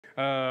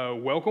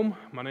Welcome.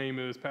 My name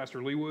is Pastor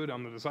LeeWood.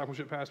 I'm the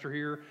discipleship pastor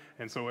here,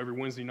 and so every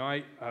Wednesday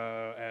night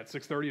at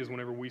 6:30 is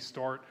whenever we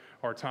start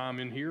our time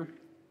in here.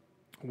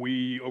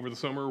 We, over the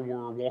summer,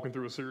 were walking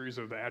through a series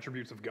of the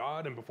attributes of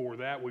God, and before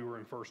that, we were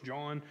in 1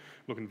 John,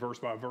 looking verse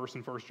by verse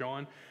in 1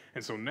 John.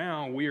 And so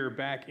now we are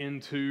back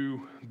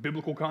into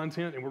biblical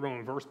content, and we're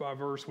going verse by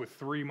verse with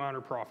three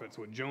minor prophets,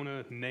 with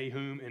Jonah,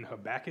 Nahum, and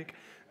Habakkuk.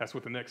 That's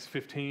what the next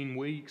 15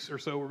 weeks or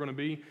so are going to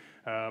be,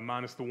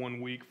 minus the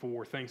 1 week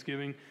for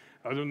Thanksgiving.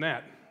 Other than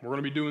that, we're going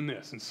to be doing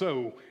this. And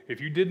so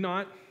if you did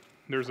not,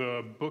 there's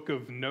a book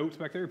of notes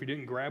back there. If you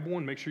didn't grab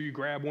one, make sure you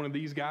grab one of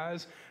these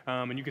guys.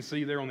 And you can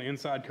see there on the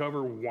inside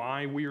cover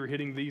why we are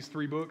hitting these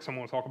three books. I'm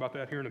going to talk about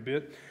that here in a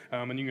bit.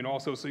 And you can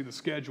also see the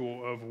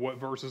schedule of what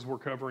verses we're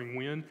covering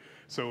when.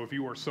 So if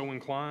you are so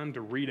inclined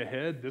to read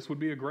ahead, this would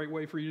be a great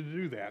way for you to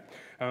do that.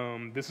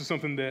 This is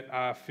something that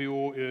I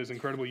feel is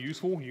incredibly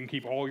useful. You can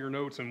keep all your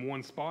notes in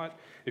one spot.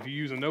 If you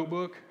use a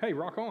notebook, hey,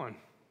 rock on.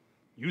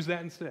 Use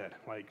that instead.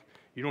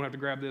 You don't have to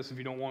grab this if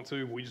you don't want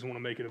to. We just want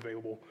to make it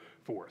available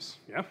for us.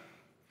 Yeah?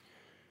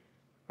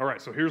 All right,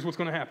 so here's what's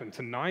going to happen.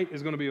 Tonight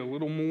is going to be a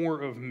little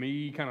more of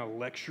me kind of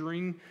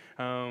lecturing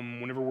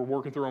whenever we're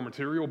working through our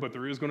material, but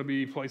there is going to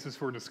be places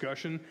for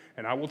discussion.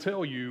 And I will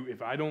tell you,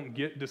 if I don't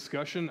get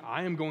discussion,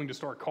 I am going to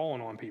start calling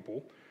on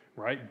people,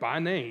 right, by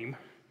name.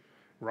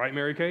 Right,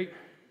 Mary Kate?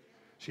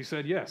 She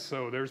said yes,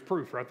 so there's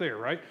proof right there,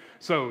 right?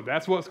 So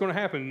that's what's going to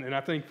happen, and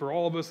I think for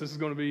all of us, this is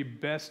going to be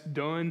best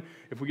done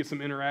if we get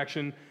some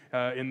interaction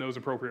in those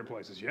appropriate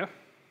places, yeah?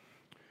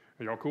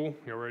 Are y'all cool?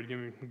 Y'all ready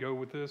to go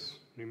with this?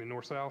 Need me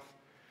north-south?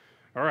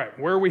 All right,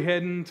 where are we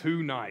heading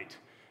tonight?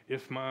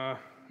 If my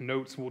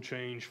notes will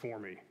change for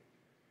me.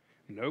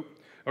 Nope.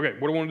 Okay,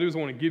 what I want to do is I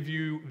want to give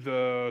you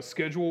the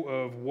schedule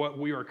of what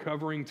we are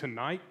covering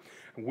tonight.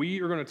 We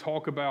are going to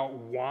talk about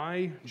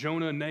why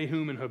Jonah,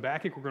 Nahum, and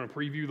Habakkuk. We're going to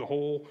preview the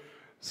whole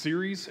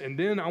series, and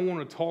then I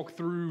want to talk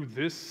through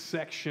this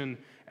section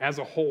as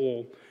a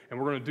whole, and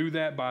we're going to do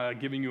that by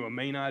giving you a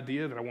main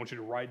idea that I want you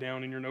to write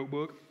down in your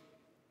notebook.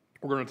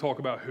 We're going to talk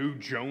about who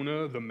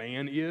Jonah the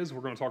Man is.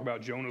 We're going to talk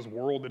about Jonah's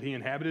world that he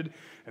inhabited,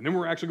 and then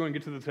we're actually going to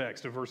get to the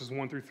text of verses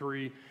 1 through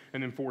 3,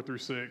 and then 4 through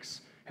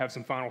 6, have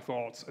some final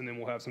thoughts, and then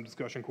we'll have some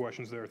discussion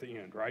questions there at the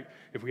end, right?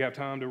 If we have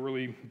time to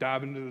really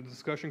dive into the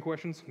discussion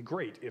questions,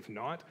 great. If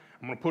not,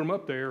 I'm going to put them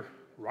up there,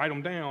 write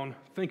them down,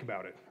 think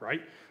about it,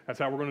 right? That's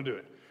how we're going to do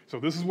it. So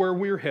this is where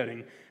we're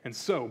heading. And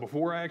so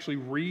before I actually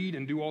read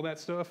and do all that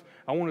stuff,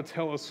 I want to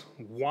tell us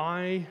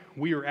why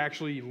we are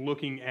actually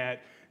looking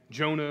at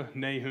Jonah,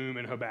 Nahum,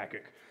 and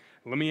Habakkuk.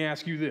 Let me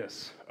ask you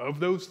this. Of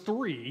those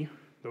three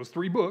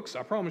books,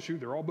 I promise you,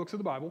 they're all books of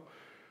the Bible,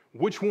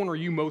 which one are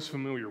you most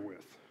familiar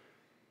with?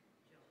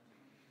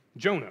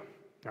 Jonah,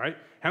 all right?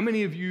 How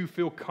many of you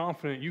feel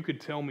confident you could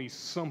tell me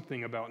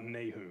something about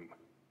Nahum?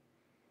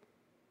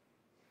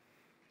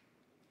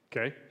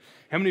 Okay.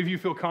 How many of you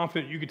feel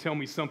confident you could tell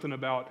me something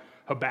about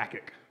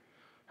Habakkuk?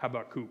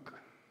 Habakkuk.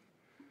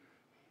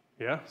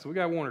 Yeah, so we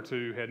got one or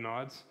two head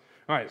nods.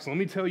 All right, so let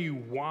me tell you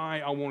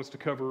why I want us to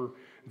cover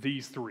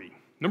these three.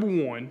 Number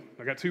one,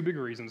 I got two big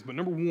reasons, but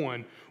number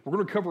one, we're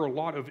going to cover a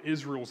lot of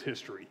Israel's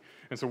history.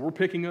 And so we're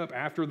picking up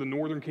after the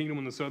northern kingdom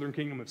and the southern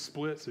kingdom have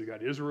split. So you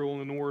got Israel in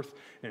the north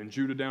and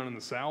Judah down in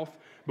the south.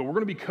 But we're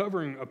going to be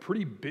covering a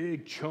pretty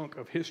big chunk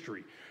of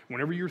history.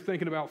 Whenever you're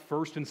thinking about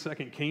 1st and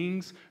 2nd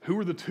Kings, who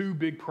are the two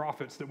big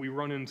prophets that we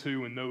run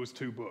into in those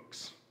two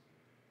books?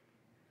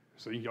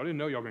 So y'all didn't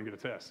know y'all were going to get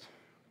a test.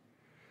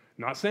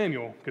 Not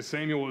Samuel, because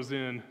Samuel is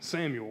in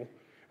Samuel.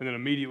 And then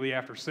immediately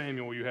after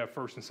Samuel, you have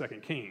 1st and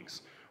 2nd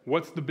Kings.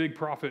 What's the big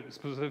prophet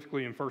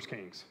specifically in 1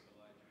 Kings?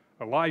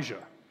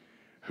 Elijah.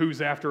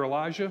 Who's after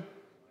Elijah?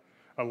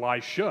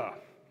 Elisha.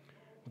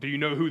 Do you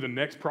know who the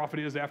next prophet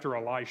is after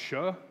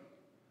Elisha?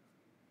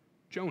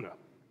 Jonah.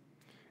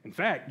 In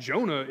fact,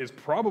 Jonah is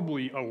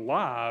probably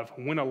alive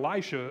when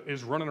Elisha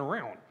is running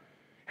around.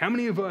 How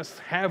many of us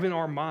have in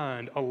our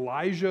mind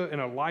Elijah and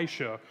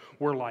Elisha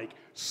were like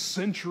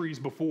centuries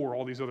before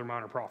all these other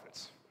minor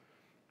prophets?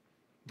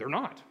 They're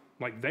not.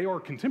 They are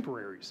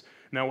contemporaries.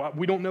 Now,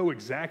 we don't know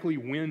exactly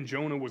when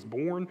Jonah was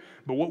born,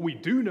 but what we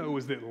do know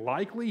is that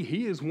likely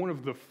he is one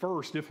of the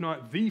first, if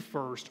not the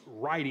first,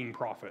 writing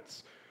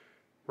prophets,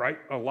 right?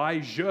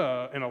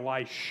 Elijah and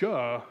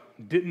Elisha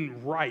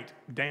didn't write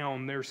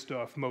down their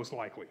stuff, most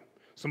likely.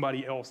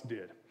 Somebody else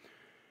did.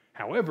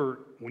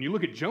 However, when you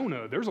look at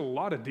Jonah, there's a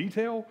lot of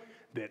detail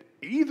that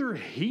either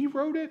he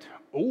wrote it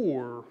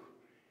or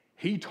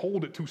he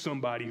told it to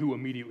somebody who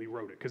immediately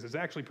wrote it, because it's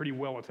actually pretty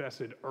well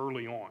attested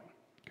early on.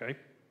 Okay,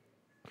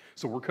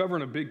 so we're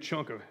covering a big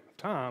chunk of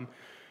time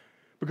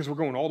because we're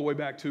going all the way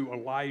back to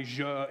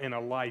Elijah and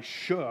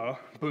Elisha,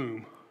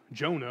 boom,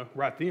 Jonah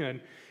right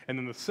then. And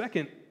then the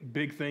second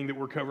big thing that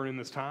we're covering in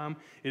this time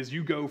is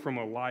you go from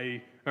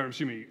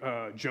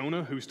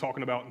Jonah, who's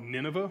talking about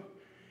Nineveh,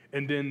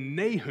 and then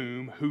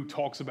Nahum, who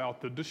talks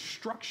about the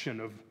destruction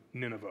of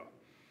Nineveh.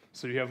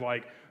 So you have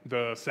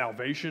the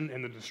salvation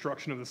and the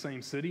destruction of the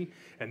same city.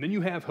 And then you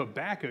have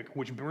Habakkuk,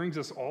 which brings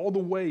us all the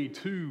way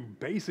to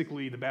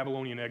basically the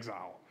Babylonian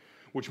exile,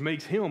 which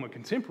makes him a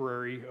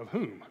contemporary of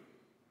whom?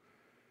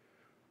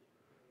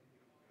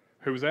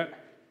 Who was that?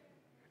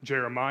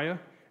 Jeremiah,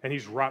 and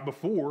he's right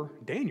before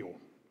Daniel.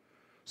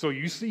 So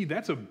you see,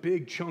 that's a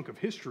big chunk of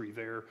history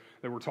there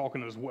that we're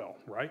talking as well,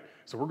 right?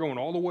 So we're going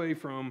all the way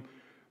from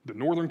the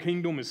northern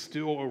kingdom is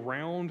still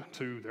around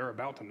to they're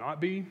about to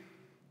not be,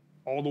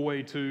 all the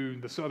way to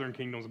the southern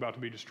kingdom is about to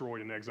be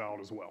destroyed and exiled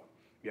as well.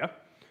 Yeah?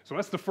 So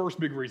that's the first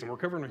big reason. We're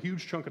covering a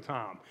huge chunk of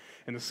time.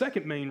 And the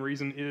second main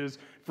reason is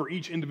for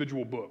each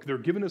individual book. They're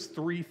giving us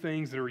three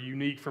things that are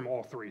unique from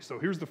all three. So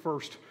here's the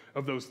first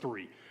of those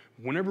three.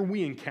 Whenever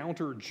we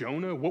encounter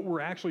Jonah, what we're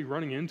actually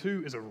running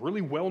into is a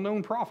really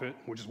well-known prophet,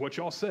 which is what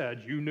y'all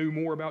said. You knew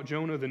more about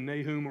Jonah than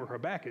Nahum or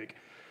Habakkuk.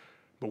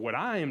 But what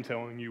I am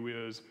telling you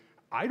is,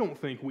 I don't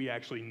think we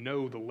actually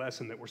know the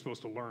lesson that we're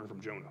supposed to learn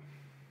from Jonah.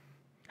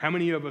 How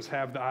many of us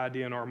have the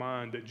idea in our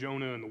mind that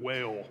Jonah and the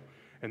whale,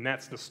 and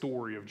that's the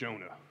story of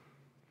Jonah?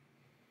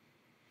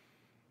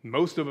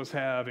 Most of us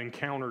have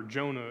encountered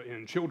Jonah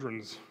in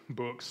children's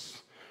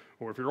books,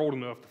 or if you're old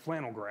enough, the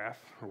flannel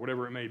graph, or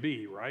whatever it may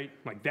be, right?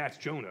 Like, that's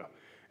Jonah.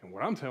 And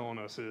what I'm telling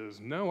us is,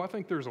 no, I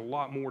think there's a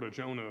lot more to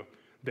Jonah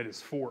that is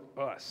for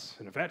us.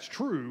 And if that's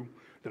true,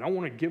 then I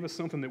want to give us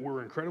something that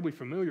we're incredibly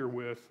familiar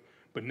with,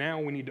 but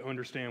now we need to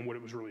understand what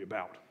it was really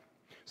about.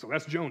 So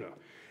that's Jonah.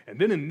 And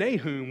then in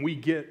Nahum, we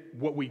get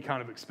what we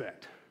kind of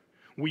expect.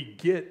 We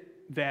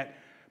get that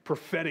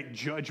prophetic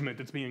judgment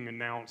that's being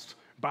announced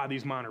by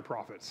these minor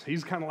prophets.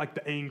 He's kind of like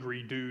the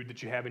angry dude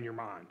that you have in your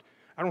mind.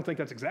 I don't think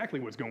that's exactly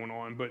what's going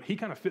on, but he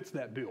kind of fits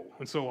that bill.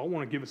 And so I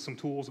want to give us some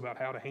tools about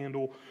how to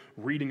handle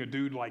reading a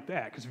dude like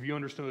that, because if you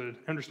understood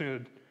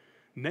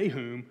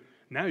Nahum,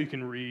 now you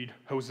can read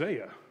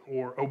Hosea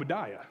or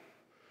Obadiah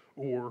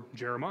or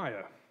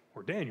Jeremiah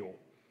or Daniel,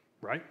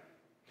 right?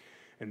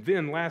 And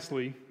then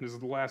lastly, this is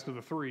the last of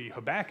the three,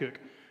 Habakkuk,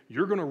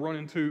 you're going to run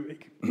into,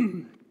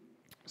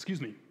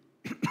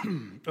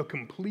 a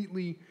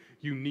completely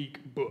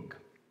unique book.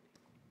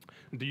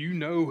 Do you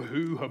know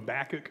who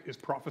Habakkuk is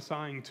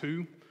prophesying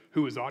to?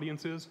 Who his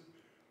audience is?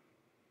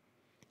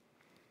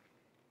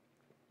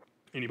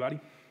 Anybody?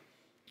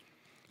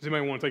 Does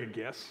anybody want to take a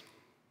guess?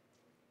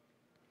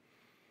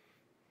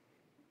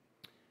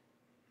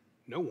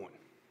 No one.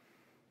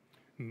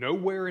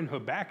 Nowhere in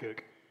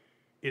Habakkuk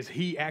is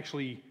he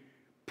actually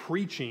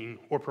preaching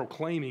or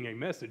proclaiming a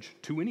message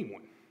to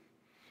anyone.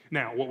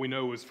 Now, what we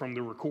know is from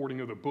the recording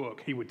of the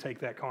book, he would take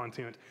that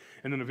content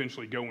and then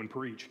eventually go and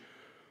preach.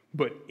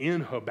 But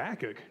in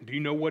Habakkuk, do you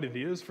know what it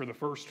is for the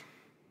first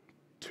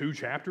 2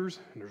 chapters?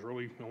 And there's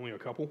really only a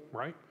couple,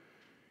 right?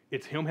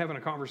 It's him having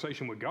a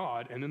conversation with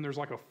God, and then there's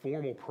like a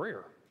formal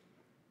prayer.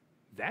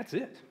 That's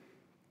it.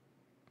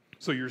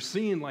 So you're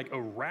seeing like a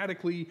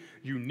radically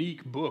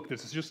unique book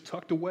that's just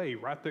tucked away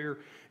right there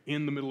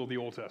in the middle of the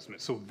Old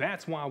Testament. So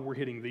that's why we're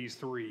hitting these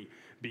three,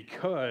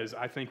 because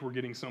I think we're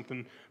getting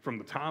something from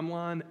the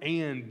timeline,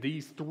 and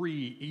these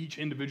three each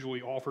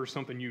individually offer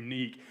something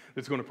unique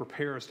that's going to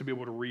prepare us to be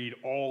able to read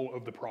all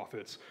of the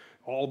prophets,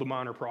 all the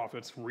minor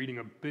prophets, reading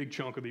a big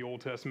chunk of the Old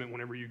Testament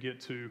whenever you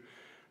get to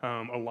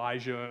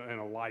Elijah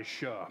and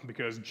Elisha,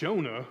 because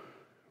Jonah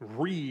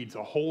reads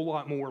a whole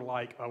lot more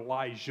like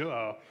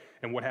Elijah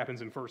and what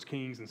happens in 1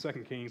 Kings and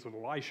 2 Kings with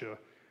Elisha,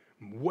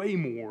 way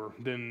more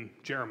than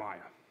Jeremiah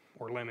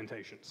or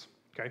Lamentations,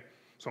 okay?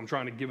 So I'm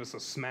trying to give us a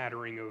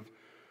smattering of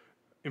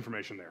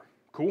information there.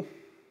 Cool? All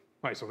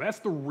right, so that's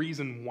the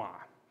reason why.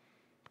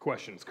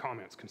 Questions,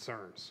 comments,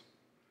 concerns?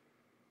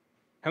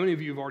 How many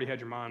of you have already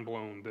had your mind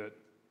blown that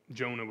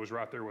Jonah was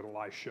right there with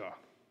Elisha?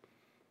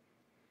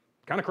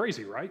 Kind of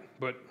crazy, right?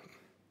 But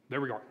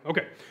there we go.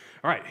 Okay.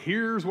 All right,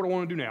 here's what I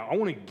want to do now. I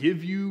want to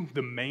give you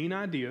the main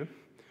idea,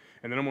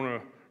 and then I'm going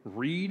to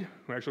read.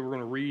 Actually, we're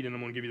going to read, and I'm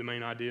going to give you the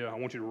main idea. I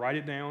want you to write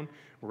it down.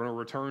 We're going to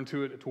return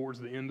to it towards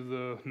the end of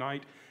the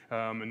night,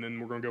 and then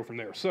we're going to go from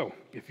there. So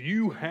if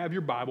you have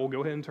your Bible,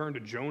 go ahead and turn to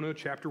Jonah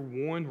chapter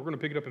 1. We're going to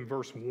pick it up in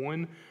verse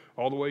 1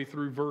 all the way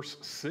through verse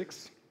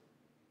 6.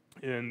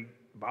 And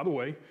by the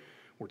way,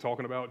 we're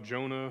talking about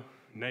Jonah,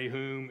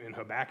 Nahum, and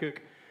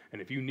Habakkuk.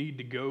 And if you need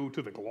to go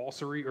to the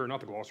glossary, or not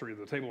the glossary,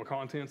 the table of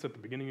contents at the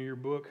beginning of your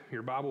book,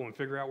 your Bible, and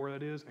figure out where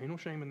that is, ain't no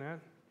shame in that.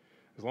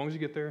 As long as you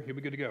get there, you'll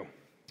be good to go.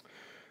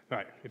 All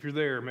right, if you're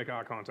there, make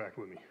eye contact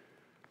with me.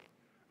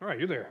 All right,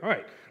 you're there. All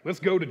right, let's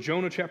go to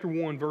Jonah chapter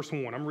 1, verse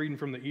 1. I'm reading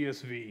from the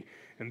ESV,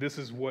 and this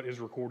is what is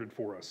recorded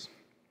for us.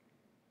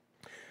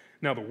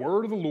 Now the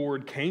word of the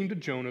Lord came to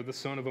Jonah, the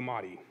son of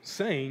Amittai,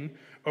 saying,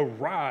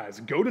 "Arise,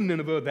 go to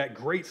Nineveh, that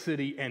great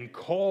city, and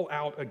call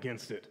out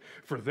against it,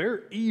 for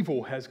their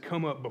evil has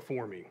come up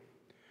before me."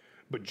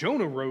 But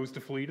Jonah rose to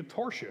flee to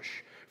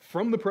Tarshish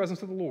from the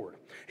presence of the Lord.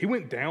 He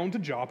went down to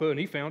Joppa, and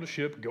he found a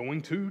ship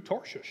going to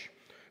Tarshish.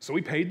 So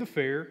he paid the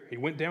fare, he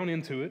went down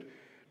into it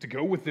to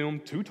go with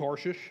them to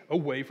Tarshish,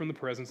 away from the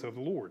presence of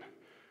the Lord.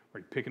 Are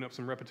you picking up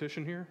some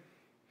repetition here?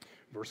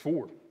 Verse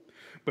 4.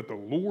 But the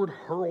Lord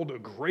hurled a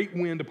great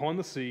wind upon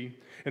the sea,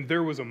 and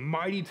there was a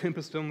mighty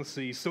tempest on the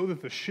sea, so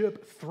that the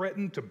ship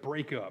threatened to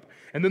break up.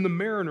 And then the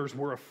mariners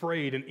were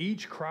afraid, and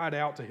each cried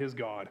out to his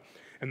God.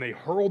 And they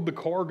hurled the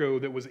cargo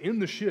that was in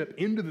the ship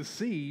into the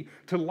sea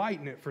to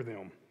lighten it for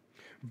them.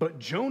 But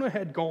Jonah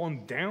had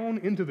gone down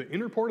into the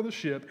inner part of the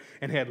ship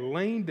and had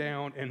lain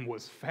down and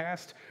was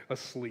fast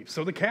asleep.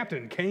 So the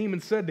captain came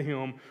and said to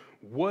him,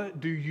 "What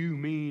do you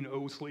mean,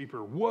 O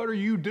sleeper? What are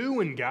you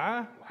doing,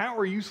 guy? How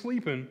are you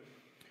sleeping?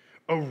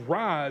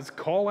 Arise,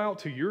 call out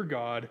to your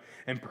God,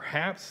 and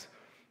perhaps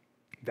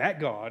that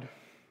God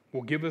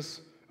will give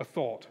us a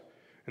thought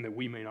and that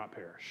we may not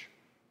perish."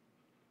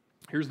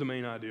 Here's the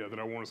main idea that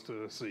I want us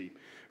to see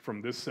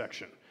from this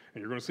section.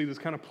 And you're going to see this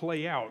kind of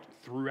play out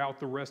throughout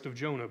the rest of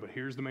Jonah, but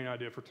here's the main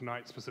idea for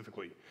tonight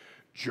specifically.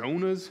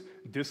 Jonah's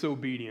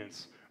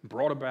disobedience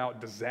brought about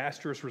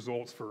disastrous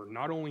results for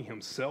not only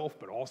himself,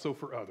 but also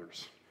for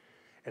others.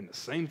 And the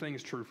same thing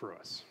is true for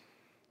us.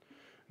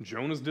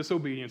 Jonah's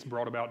disobedience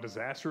brought about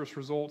disastrous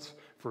results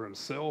for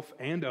himself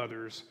and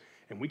others,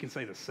 and we can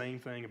say the same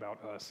thing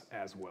about us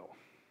as well,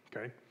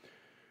 okay?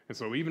 And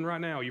so even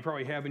right now, you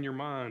probably have in your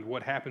mind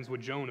what happens with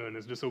Jonah and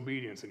his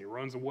disobedience, and he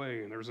runs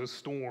away, and there's this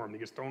storm, and he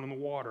gets thrown in the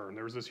water, and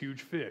there's this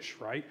huge fish,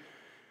 right?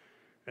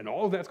 And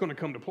all of that's going to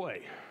come to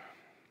play.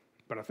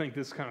 But I think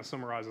this kind of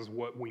summarizes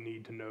what we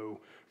need to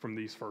know from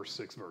these first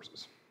 6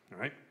 verses, all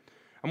right?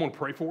 I'm going to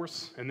pray for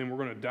us, and then we're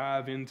going to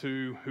dive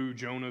into who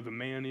Jonah the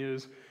Man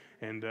is,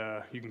 and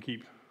you can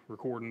keep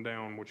recording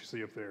down what you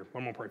see up there.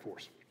 I'm going to pray for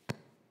us.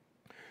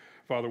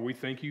 Father, we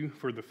thank you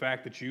for the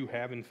fact that you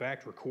have, in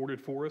fact, recorded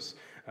for us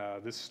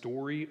this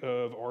story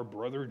of our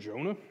brother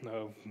Jonah,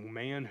 of a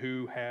man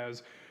who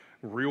has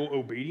real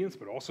obedience,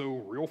 but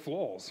also real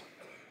flaws.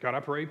 God, I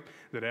pray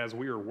that as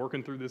we are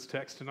working through this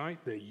text tonight,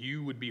 that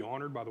you would be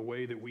honored by the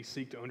way that we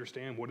seek to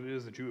understand what it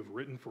is that you have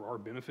written for our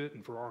benefit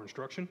and for our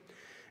instruction,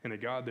 and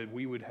that, God, that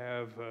we would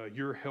have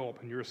your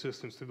help and your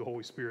assistance through the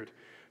Holy Spirit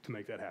to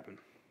make that happen.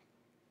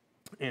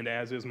 And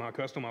as is my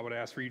custom, I would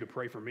ask for you to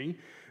pray for me,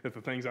 that the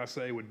things I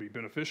say would be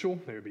beneficial,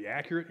 they would be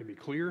accurate, they'd be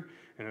clear,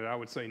 and that I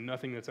would say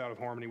nothing that's out of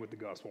harmony with the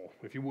gospel.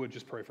 If you would,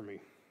 just pray for me.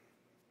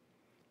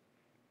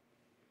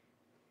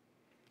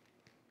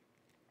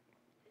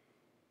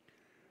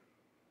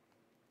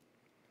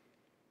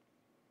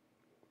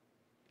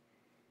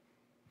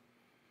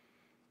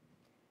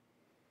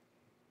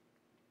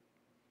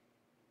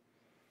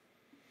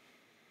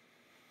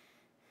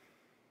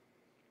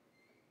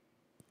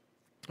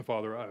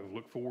 Father, I have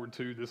looked forward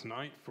to this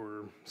night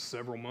for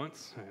several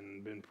months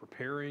and been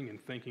preparing and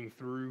thinking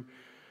through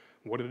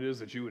what it is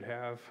that you would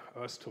have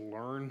us to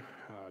learn,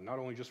 not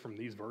only just from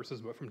these verses,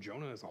 but from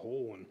Jonah as a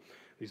whole and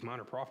these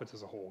minor prophets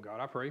as a whole. God,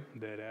 I pray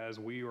that as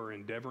we are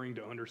endeavoring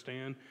to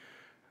understand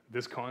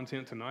this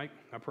content tonight,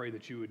 I pray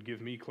that you would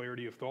give me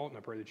clarity of thought, and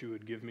I pray that you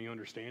would give me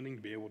understanding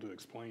to be able to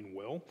explain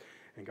well.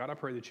 And God, I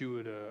pray that you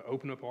would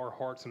open up our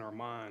hearts and our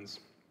minds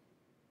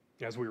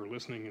as we were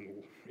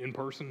listening in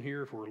person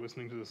here, if we're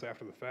listening to this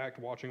after the fact,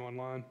 watching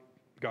online.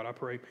 God, I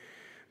pray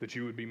that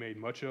you would be made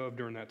much of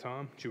during that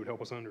time, that you would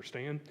help us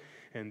understand,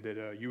 and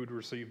that you would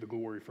receive the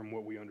glory from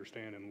what we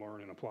understand and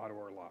learn and apply to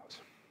our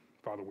lives.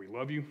 Father, we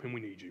love you and we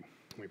need you.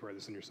 We pray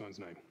this in your Son's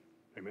name.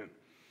 Amen.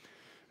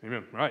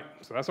 Amen. All right,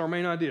 so that's our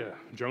main idea.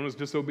 Jonah's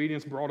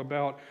disobedience brought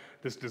about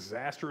this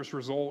disastrous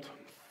result,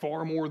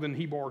 far more than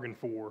he bargained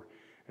for,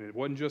 and it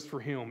wasn't just for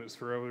him, it was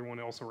for everyone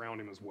else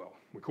around him as well.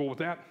 We cool with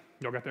that?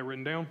 Y'all got that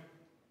written down?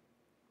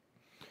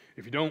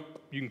 If you don't,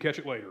 you can catch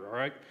it later, all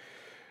right?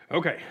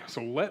 Okay,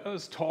 so let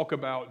us talk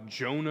about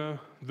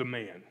Jonah the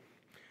Man.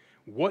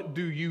 What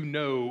do you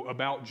know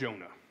about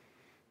Jonah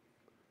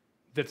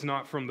that's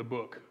not from the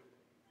book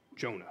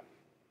Jonah?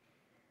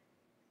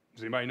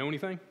 Does anybody know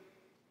anything?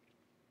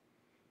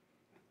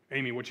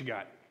 Amy, what you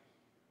got?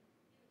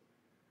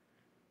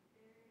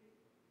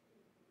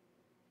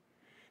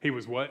 He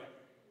was what?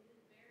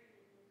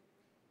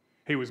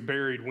 He was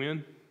buried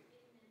when?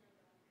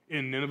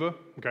 In Nineveh,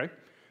 okay.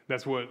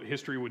 That's what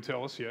history would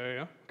tell us,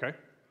 yeah, okay.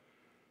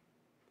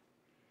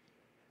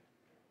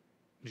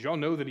 Did y'all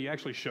know that he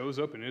actually shows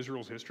up in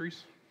Israel's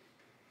histories?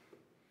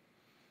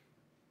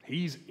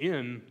 He's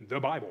in the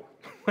Bible.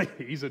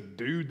 He's a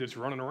dude that's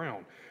running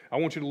around. I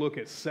want you to look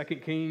at 2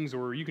 Kings,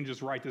 or you can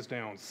just write this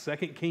down, 2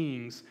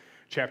 Kings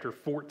chapter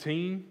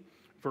 14,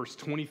 verse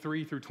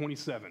 23 through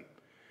 27.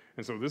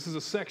 And so this is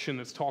a section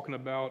that's talking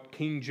about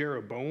King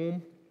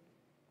Jeroboam,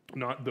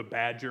 not the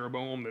bad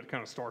Jeroboam that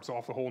kind of starts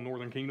off the whole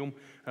northern kingdom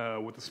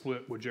with the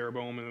split with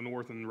Jeroboam in the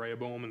north and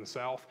Rehoboam in the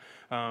south.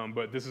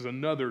 But this is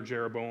another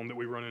Jeroboam that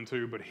we run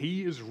into. But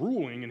he is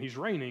ruling and he's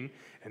reigning,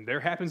 and there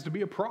happens to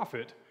be a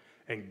prophet.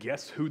 And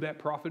guess who that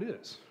prophet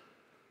is?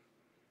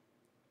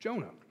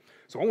 Jonah.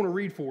 So I want to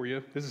read for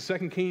you. This is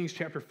 2 Kings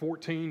chapter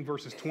 14,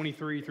 verses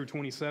 23 through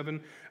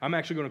 27. I'm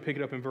actually going to pick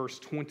it up in verse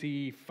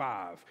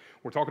 25.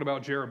 We're talking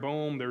about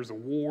Jeroboam. There's a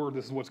war.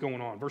 This is what's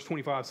going on. Verse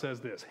 25 says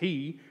this.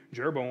 He,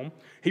 Jeroboam,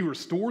 he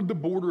restored the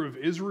border of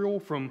Israel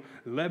from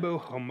Lebo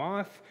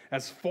Hamath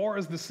as far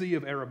as the sea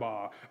of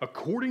Arabah,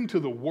 according to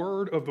the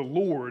word of the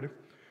Lord,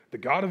 the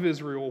God of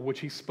Israel,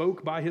 which he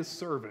spoke by his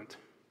servant,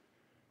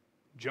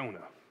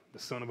 Jonah, the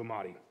son of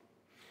Amittai.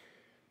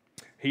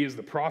 He is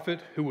the prophet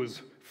who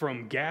was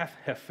from Gath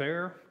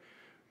Hepher.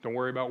 Don't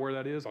worry about where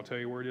that is. I'll tell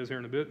you where it is here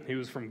in a bit. He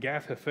was from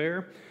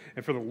Gath-Hepher.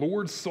 And for the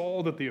Lord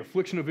saw that the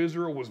affliction of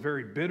Israel was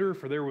very bitter,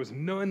 for there was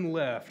none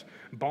left,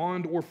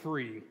 bond or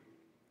free,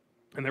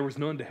 and there was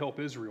none to help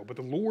Israel. But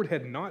the Lord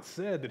had not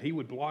said that he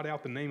would blot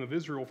out the name of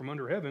Israel from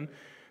under heaven,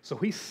 so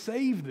he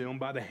saved them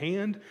by the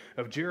hand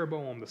of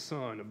Jeroboam the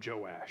son of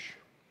Joash.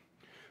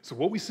 So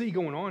what we see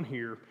going on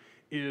here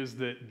is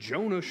that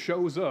Jonah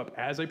shows up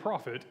as a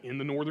prophet in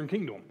the northern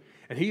kingdom.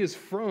 And he is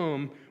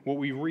from what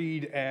we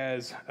read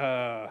as,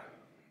 I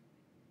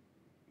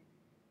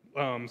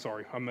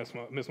missed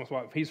my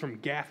spot. He's from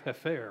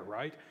Gath-Hepher,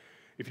 right?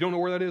 If you don't know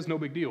where that is, no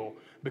big deal,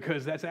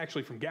 because that's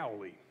actually from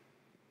Galilee.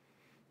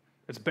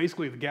 It's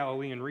basically the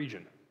Galilean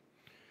region.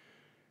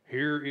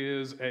 Here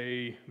is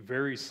a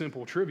very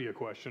simple trivia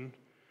question.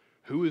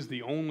 Who is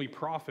the only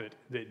prophet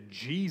that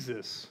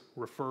Jesus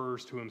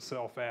refers to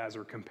himself as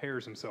or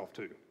compares himself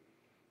to?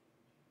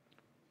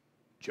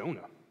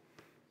 Jonah.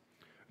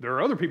 There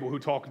are other people who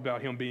talked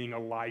about him being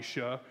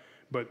Elisha,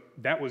 but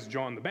that was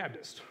John the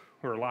Baptist,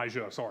 or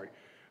Elijah, sorry.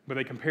 But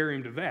they compare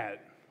him to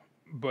that.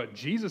 But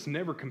Jesus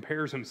never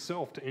compares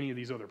himself to any of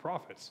these other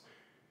prophets,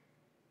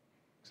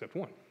 except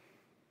one.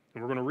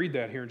 And we're going to read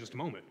that here in just a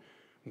moment.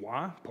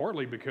 Why?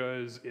 Partly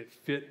because it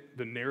fit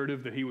the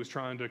narrative that he was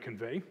trying to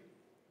convey,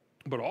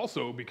 but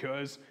also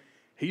because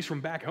he's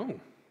from back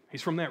home.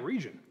 He's from that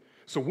region.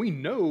 So we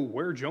know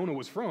where Jonah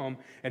was from,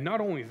 and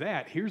not only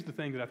that, here's the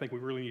thing that I think we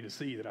really need to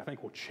see that I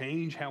think will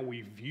change how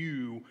we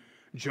view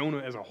Jonah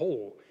as a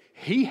whole.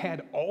 He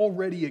had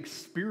already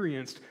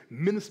experienced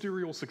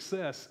ministerial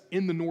success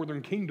in the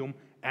northern kingdom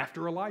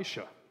after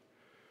Elisha,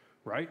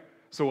 right?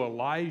 So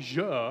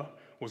Elijah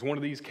was one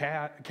of these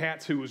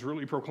cats who was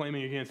really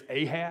proclaiming against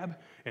Ahab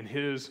and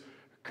his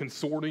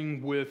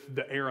consorting with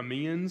the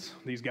Arameans,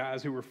 these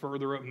guys who were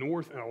further up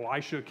north, and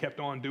Elisha kept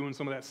on doing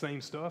some of that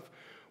same stuff.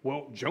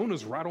 Well,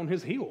 Jonah's right on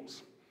his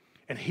heels.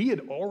 And he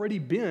had already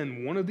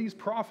been one of these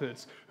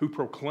prophets who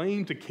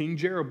proclaimed to King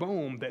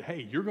Jeroboam that,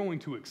 hey, you're going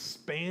to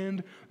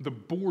expand the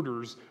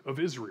borders of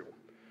Israel.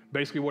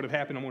 Basically what had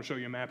happened, I'm going to show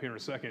you a map here in a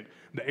second.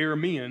 The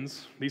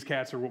Arameans, these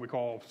cats are what we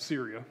call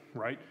Syria,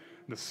 right?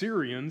 The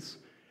Syrians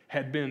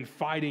had been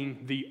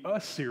fighting the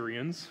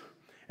Assyrians,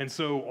 and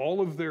so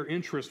all of their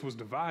interest was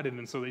divided,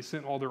 and so they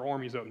sent all their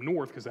armies up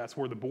north because that's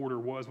where the border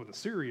was with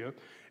Assyria.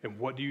 And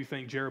what do you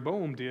think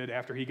Jeroboam did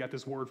after he got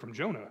this word from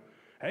Jonah?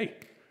 Hey,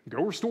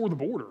 go restore the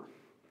border.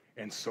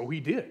 And so he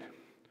did.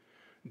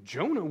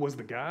 Jonah was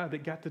the guy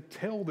that got to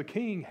tell the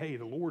king, hey,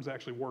 the Lord's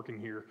actually working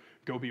here.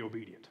 Go be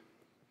obedient.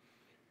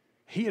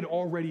 He had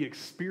already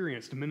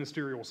experienced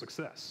ministerial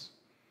success.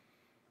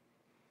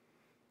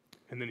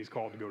 And then he's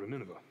called to go to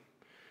Nineveh.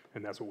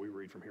 And that's what we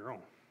read from here on.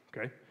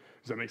 Okay?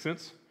 Does that make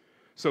sense?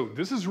 So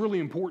this is really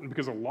important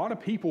because a lot of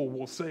people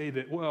will say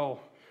that, well,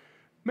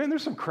 man,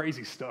 there's some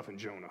crazy stuff in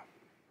Jonah,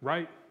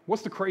 right?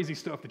 What's the crazy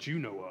stuff that you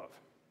know of?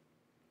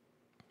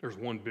 There's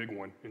one big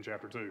one in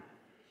chapter 2.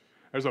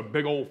 There's a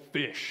big old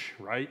fish,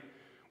 right?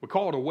 We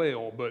call it a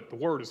whale, but the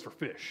word is for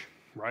fish,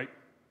 right?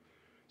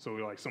 So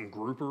like some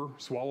grouper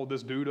swallowed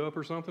this dude up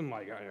or something,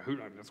 like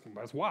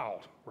that's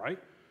wild, right?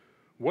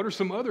 What are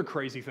some other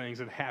crazy things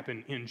that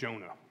happen in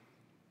Jonah?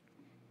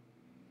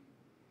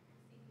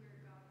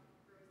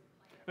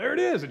 There it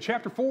is. In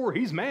chapter 4,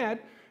 he's mad.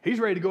 He's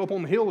ready to go up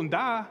on the hill and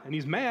die, and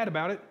he's mad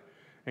about it,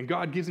 and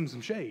God gives him some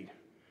shade.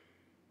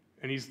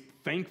 And he's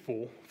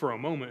thankful for a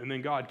moment, and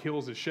then God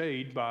kills his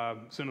shade by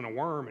sending a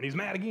worm, and he's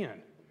mad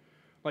again.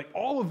 Like,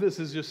 all of this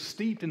is just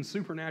steeped in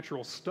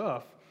supernatural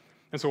stuff.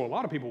 And so a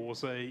lot of people will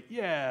say,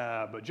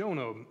 yeah, but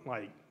Jonah,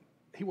 like,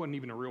 he wasn't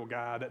even a real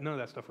guy. None of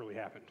that stuff really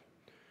happened.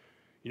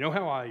 You know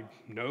how I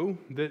know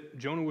that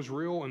Jonah was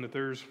real and that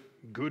there's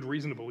good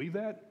reason to believe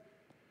that?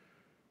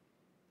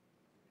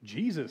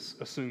 Jesus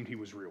assumed he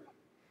was real,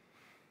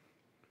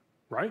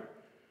 right?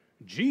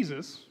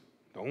 Jesus,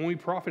 the only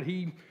prophet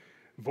he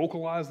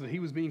vocalized that he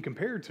was being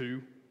compared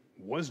to,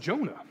 was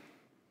Jonah.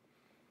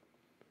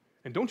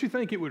 And don't you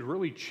think it would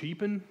really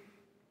cheapen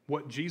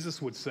what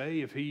Jesus would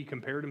say if he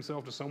compared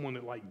himself to someone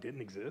that like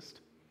didn't exist?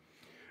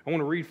 I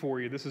want to read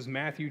for you. This is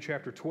Matthew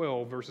chapter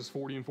 12, verses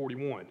 40 and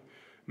 41.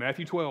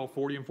 Matthew 12,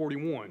 40 and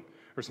 41.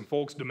 There's some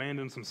folks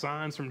demanding some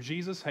signs from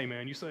Jesus. Hey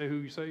man, you say who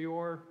you say you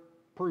are?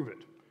 Prove it.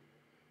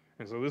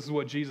 And so this is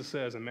what Jesus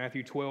says in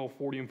Matthew 12,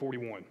 40 and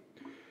 41.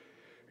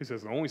 He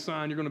says, the only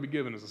sign you're going to be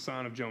given is the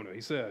sign of Jonah.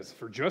 He says,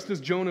 for just as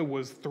Jonah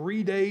was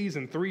 3 days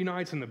and 3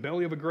 nights in the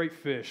belly of a great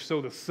fish, so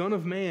the Son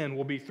of Man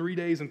will be 3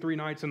 days and 3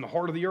 nights in the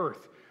heart of the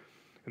earth.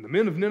 And the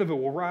men of Nineveh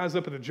will rise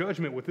up at the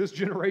judgment with this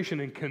generation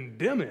and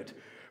condemn it,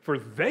 for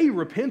they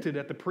repented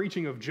at the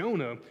preaching of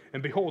Jonah,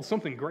 and behold,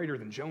 something greater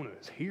than Jonah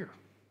is here.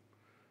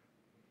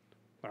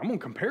 I'm going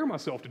to compare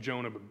myself to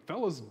Jonah, but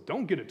fellas,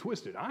 don't get it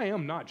twisted. I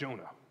am not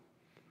Jonah.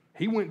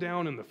 He went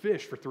down in the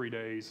fish for 3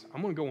 days.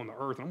 I'm going to go on the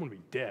earth, and I'm going to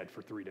be dead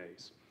for 3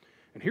 days.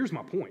 And here's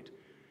my point.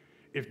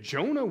 If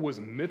Jonah was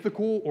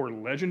mythical or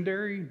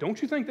legendary,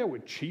 don't you think that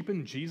would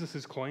cheapen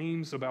Jesus'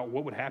 claims about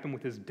what would happen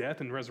with his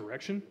death and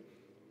resurrection?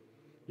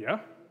 Yeah?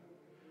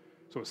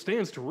 So it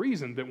stands to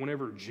reason that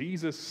whenever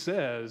Jesus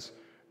says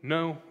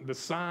No, the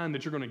sign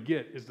that you're going to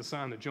get is the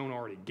sign that Jonah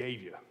already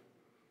gave you.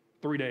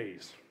 3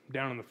 days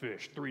down in the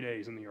fish, 3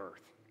 days in the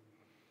earth,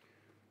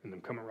 and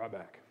then coming right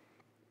back.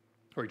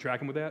 Are you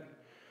tracking with that?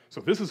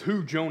 So this is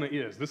who Jonah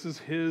is. This is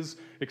his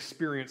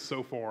experience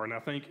so far, and I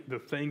think the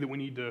thing that we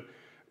need to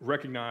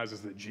recognize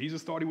is that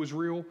Jesus thought he was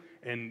real,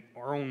 and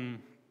our own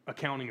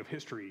accounting of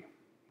history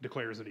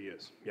declares that he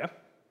is. Yeah?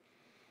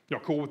 Y'all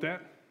cool with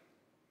that?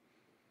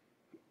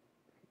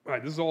 All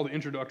right, this is all the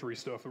introductory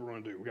stuff that we're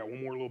going to do. We got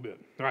one more little bit.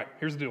 All right,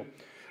 here's the deal.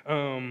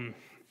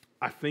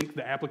 I think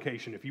the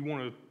application, if you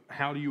want to,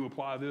 how do you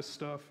apply this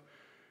stuff?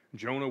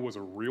 Jonah was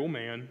a real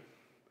man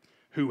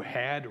who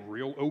had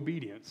real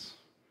obedience,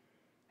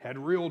 had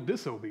real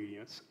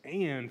disobedience,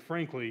 and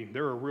frankly,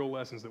 there are real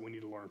lessons that we need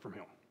to learn from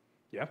him.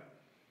 Yeah?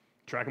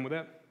 Tracking with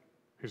that?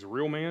 He's a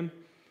real man,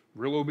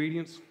 real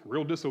obedience,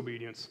 real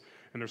disobedience,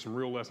 and there's some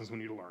real lessons we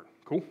need to learn.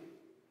 Cool?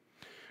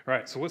 All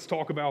right, so let's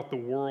talk about the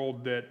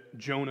world that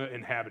Jonah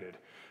inhabited.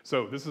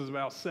 So this is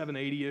about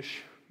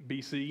 780-ish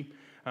BC.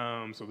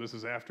 So this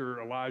is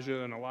after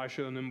Elijah and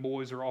Elisha and them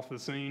boys are off the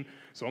scene.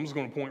 So I'm just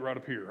going to point right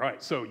up here. All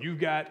right, so you've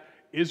got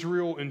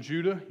Israel and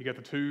Judah. You got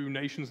the two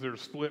nations that are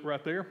split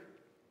right there.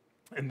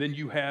 And then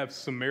you have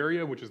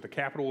Samaria, which is the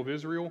capital of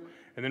Israel.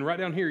 And then right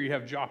down here you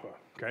have Joppa,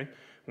 okay?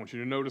 I want you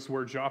to notice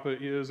where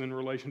Joppa is in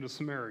relation to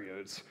Samaria.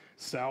 It's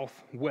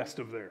southwest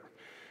of there.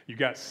 You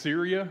got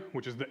Syria,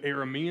 which is the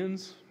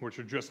Arameans, which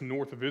are just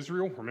north of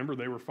Israel. Remember,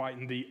 they were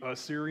fighting the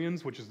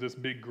Assyrians, which is this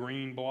big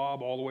green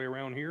blob all the way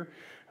around here.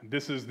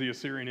 This is the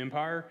Assyrian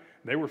Empire.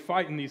 They were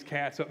fighting these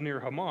cats up near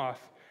Hamath,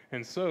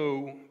 and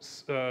so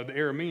the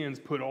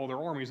Arameans put all their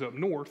armies up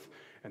north,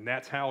 and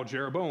that's how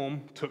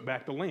Jeroboam took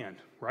back the land,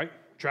 right?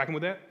 Tracking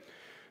with that?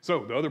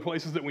 So the other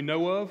places that we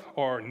know of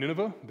are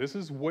Nineveh. This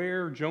is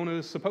where Jonah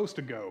is supposed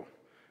to go.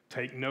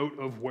 Take note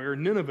of where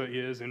Nineveh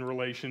is in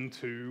relation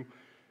to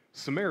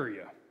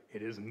Samaria.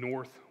 It is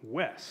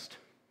northwest.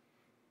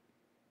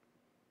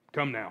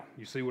 Come now,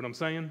 you see what I'm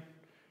saying?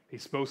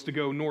 He's supposed to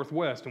go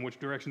northwest. In which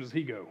direction does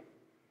he go?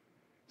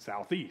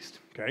 Southeast,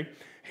 okay?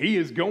 He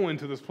is going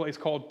to this place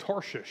called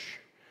Tarshish.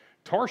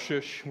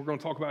 Tarshish, we're going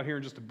to talk about here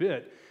in just a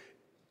bit,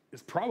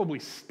 is probably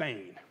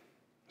Spain.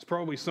 It's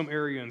probably some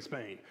area in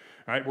Spain.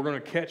 All right, we're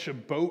going to catch a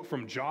boat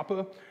from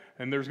Joppa,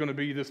 and there's going to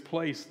be this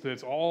place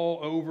that's all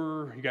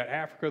over. You got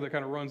Africa that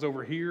kind of runs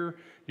over here.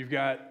 You've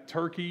got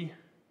Turkey,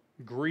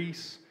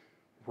 Greece,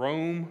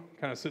 Rome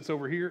kind of sits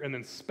over here, and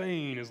then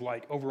Spain is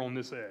like over on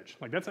this edge.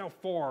 Like that's how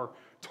far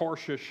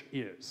Tarshish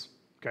is,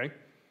 okay?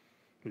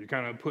 You're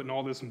kind of putting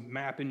all this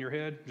map in your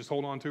head. Just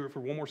hold on to it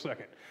for one more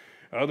second.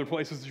 Other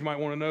places that you might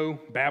want to know,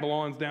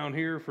 Babylon's down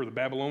here for the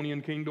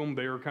Babylonian kingdom.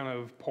 They are kind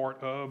of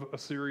part of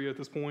Assyria at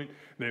this point.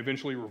 They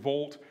eventually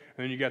revolt.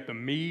 And then you got the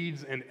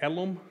Medes and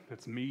Elam.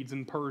 That's Medes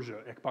in Persia,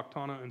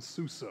 Ecbatana and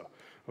Susa.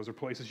 Those are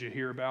places you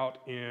hear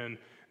about in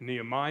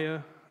Nehemiah,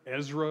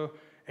 Ezra,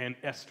 and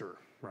Esther,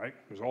 right?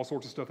 There's all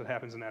sorts of stuff that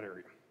happens in that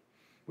area.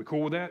 We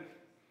cool with that?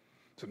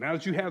 So now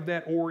that you have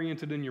that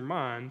oriented in your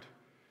mind,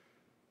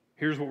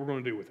 here's what we're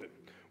going to do with it.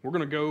 We're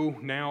going to go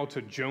now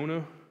to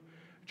Jonah,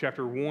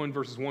 chapter 1,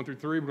 verses 1 through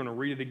 3. We're going to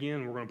read it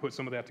again, and we're going to put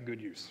some of that to good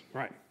use.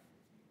 All right.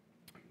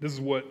 This is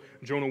what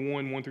Jonah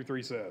 1, 1 through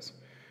 3 says.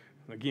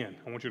 Again,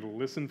 I want you to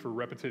listen for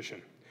repetition.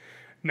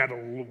 Now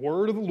the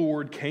word of the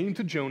Lord came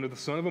to Jonah, the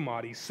son of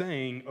Amittai,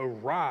 saying,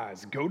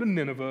 Arise, go to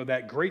Nineveh,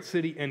 that great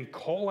city, and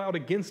call out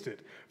against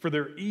it, for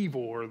their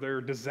evil or their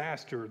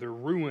disaster, their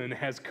ruin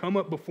has come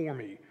up before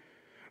me.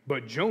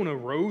 But Jonah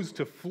rose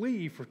to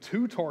flee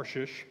to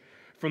Tarshish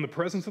from the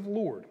presence of the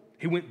Lord.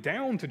 He went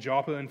down to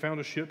Joppa and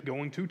found a ship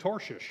going to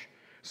Tarshish.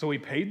 So he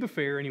paid the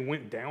fare and he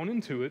went down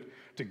into it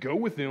to go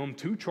with them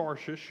to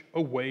Tarshish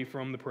away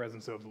from the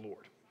presence of the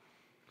Lord.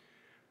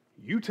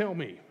 You tell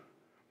me,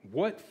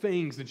 what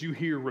things did you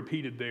hear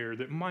repeated there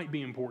that might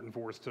be important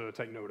for us to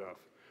take note of?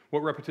 What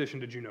repetition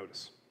did you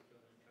notice?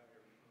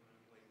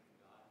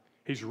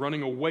 He's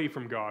running away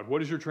from God. What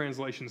does your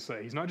translation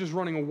say? He's not just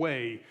running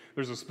away.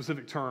 There's a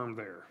specific term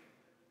there.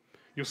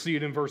 You'll see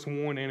it in verse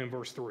 1 and in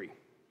verse 3.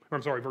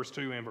 Verse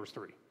 2 and verse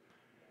 3.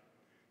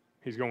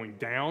 He's going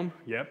down.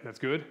 Yep, that's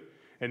good.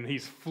 And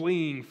he's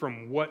fleeing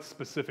from what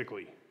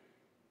specifically?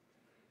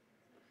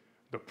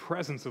 The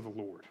presence of the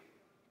Lord.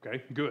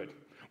 Okay, good.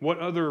 What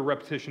other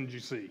repetition did you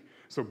see?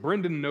 So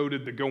Brendan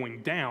noted the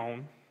going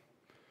down.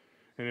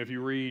 And if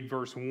you read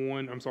verse 2,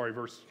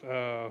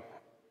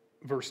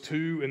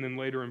 and then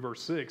later in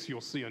verse 6,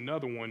 you'll see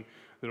another one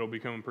that'll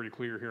become pretty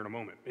clear here in a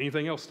moment.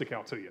 Anything else stick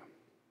out to you?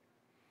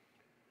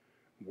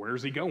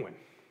 Where's he going?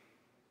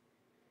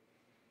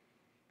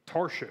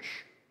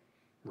 Tarshish,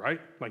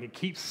 right? Like he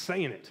keeps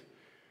saying it.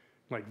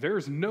 Like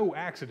there's no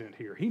accident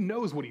here. He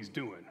knows what he's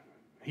doing.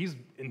 He's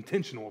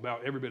intentional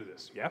about every bit of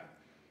this. Yeah?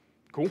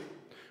 Cool?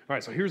 All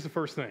right, so here's the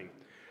first thing.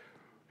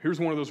 Here's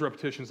one of those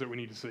repetitions that we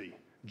need to see.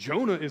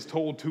 Jonah is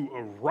told to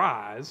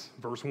arise,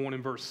 verse 1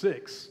 and verse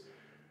 6.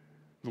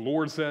 The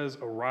Lord says,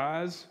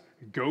 arise,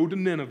 go to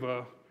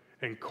Nineveh,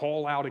 and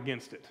call out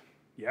against it.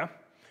 Yeah?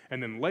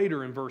 And then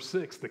later in verse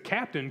 6, the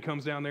captain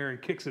comes down there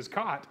and kicks his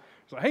cot.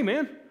 He's like, hey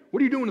man,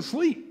 what are you doing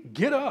asleep?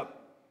 Get up.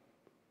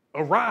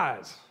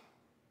 Arise.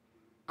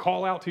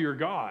 Call out to your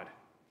God.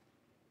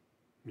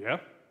 Yeah?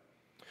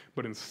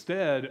 But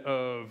instead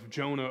of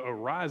Jonah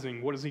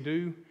arising, what does he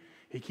do?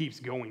 He keeps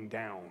going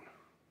down.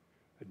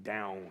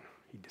 Down.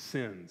 He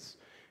descends.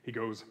 He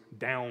goes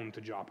down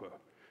to Joppa.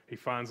 He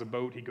finds a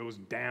boat. He goes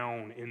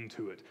down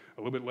into it. A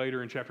little bit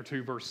later in chapter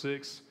 2, verse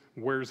 6,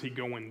 where's he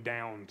going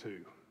down to?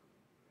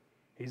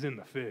 He's in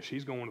the fish.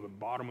 He's going to the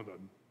bottom of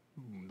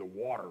the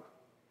water.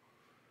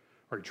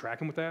 Are you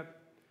tracking with that?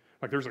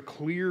 Like, there's a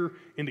clear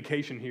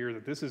indication here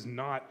that this is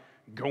not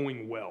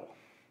going well,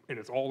 and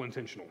it's all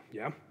intentional,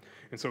 yeah?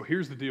 And so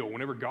here's the deal.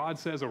 Whenever God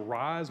says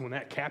arise, when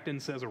that captain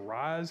says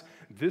arise,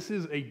 this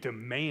is a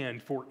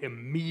demand for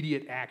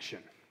immediate action.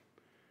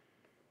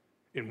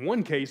 In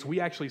one case, we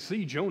actually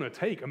see Jonah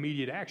take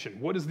immediate action.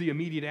 What is the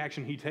immediate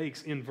action he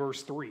takes in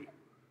verse 3?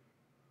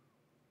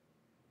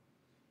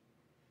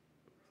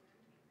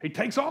 He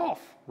takes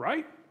off,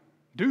 right?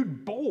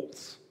 Dude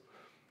bolts.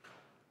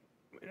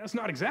 That's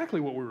not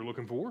exactly what we were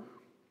looking for.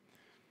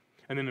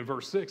 And then in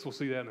verse 6, we'll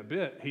see that in a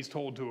bit, he's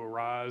told to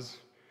arise,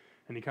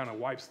 and he kind of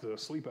wipes the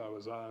sleep out of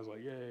his eyes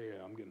like, yeah,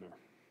 I'm getting there.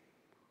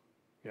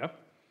 Yeah?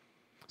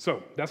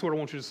 So that's what I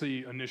want you to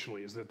see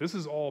initially, is that this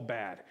is all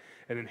bad.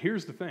 And then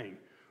here's the thing.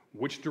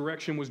 Which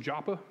direction was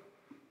Joppa?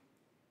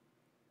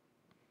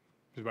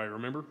 Anybody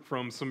remember?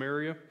 From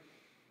Samaria?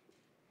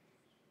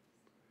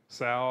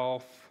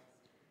 South,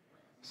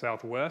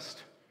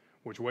 southwest.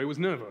 Which way was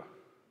Nineveh?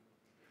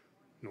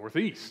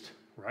 Northeast,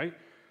 right?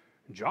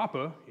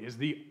 Joppa is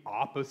the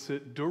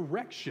opposite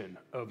direction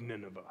of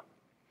Nineveh.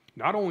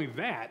 Not only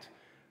that,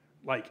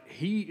 like,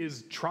 he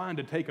is trying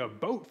to take a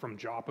boat from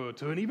Joppa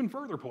to an even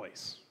further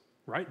place,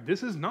 right?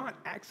 This is not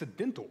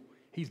accidental.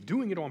 He's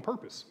doing it on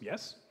purpose,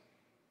 yes?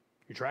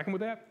 You tracking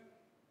with that?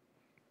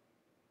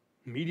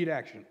 Immediate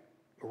action.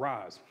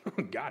 Arise.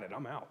 Got it,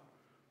 I'm out.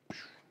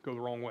 Go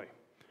the wrong way.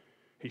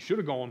 He should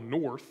have gone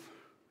north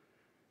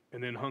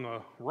and then hung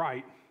a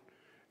right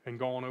and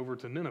gone over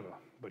to Nineveh.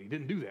 But he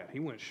didn't do that. He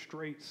went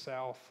straight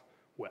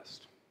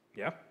southwest.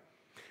 Yeah?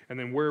 And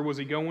then where was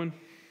he going?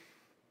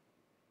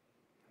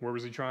 Where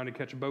was he trying to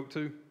catch a boat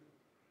to?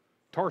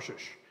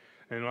 Tarshish.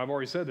 And I've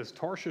already said this,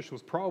 Tarshish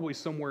was probably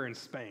somewhere in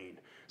Spain.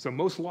 So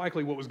most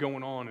likely what was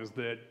going on is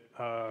that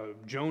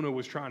Jonah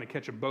was trying to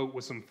catch a boat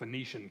with some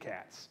Phoenician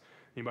cats.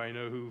 Anybody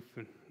know who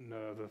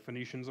the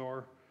Phoenicians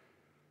are?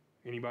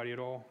 Anybody at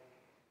all?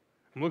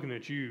 I'm looking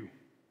at you,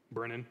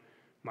 Brennan,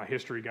 my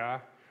history guy.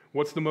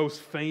 What's the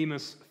most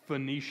famous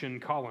Phoenician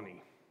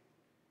colony?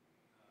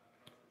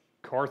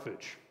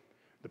 Carthage.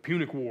 The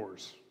Punic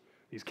Wars.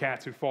 These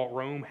cats who fought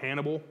Rome,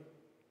 Hannibal,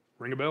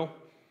 ring a bell?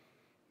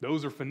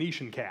 Those are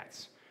Phoenician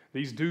cats.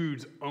 These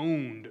dudes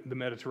owned the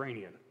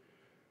Mediterranean.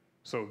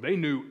 So they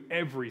knew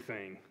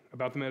everything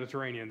about the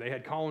Mediterranean. They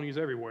had colonies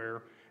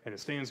everywhere, and it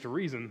stands to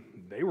reason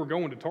they were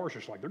going to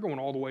Tarshish, like they're going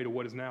all the way to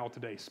what is now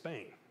today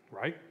Spain,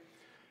 right?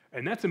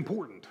 And that's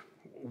important.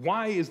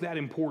 Why is that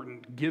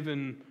important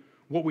given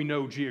what we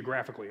know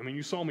geographically? I mean,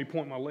 you saw me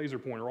point my laser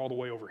pointer all the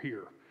way over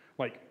here.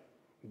 Like,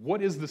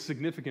 what is the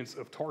significance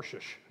of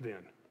Tarshish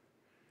then?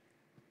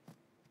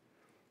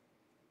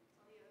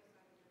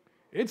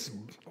 It's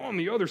on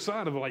the other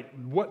side of like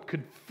what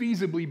could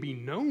feasibly be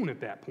known at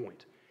that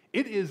point.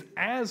 It is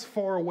as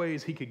far away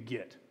as he could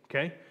get,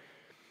 okay?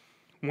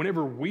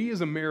 Whenever we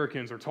as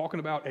Americans are talking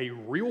about a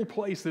real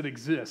place that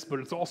exists, but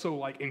it's also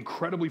like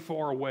incredibly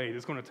far away,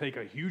 that's going to take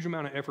a huge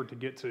amount of effort to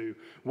get to,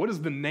 what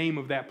is the name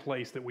of that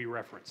place that we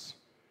reference?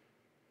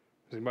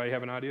 Does anybody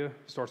have an idea?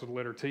 Starts with the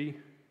letter T.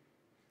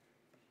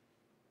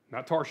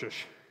 Not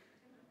Tarshish.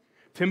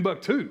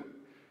 Timbuktu.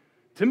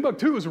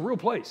 Timbuktu is a real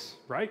place,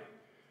 right?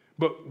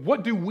 But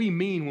what do we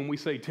mean when we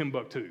say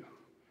Timbuktu?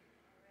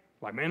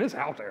 Like, man, it's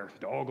out there,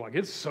 dog. Like,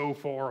 it's so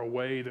far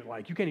away that,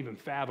 like, you can't even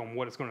fathom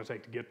what it's going to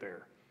take to get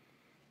there.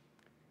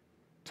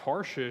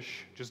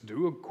 Tarshish, just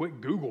do a quick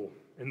Google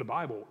in the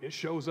Bible. It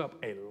shows up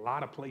a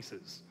lot of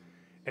places.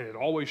 And it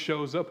always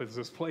shows up as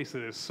this place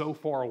that is so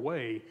far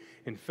away.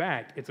 In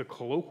fact, it's a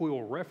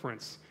colloquial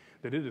reference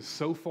that it is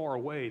so far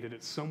away that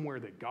it's somewhere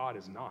that God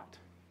is not.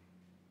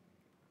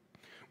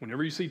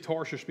 Whenever you see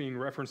Tarshish being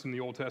referenced in the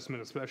Old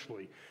Testament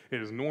especially,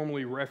 it is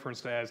normally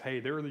referenced as,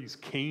 hey, there are these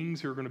kings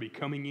who are going to be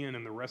coming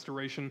in the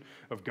restoration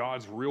of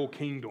God's real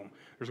kingdom.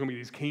 There's going to be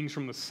these kings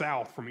from the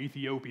south, from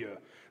Ethiopia.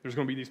 There's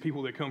going to be these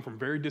people that come from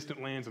very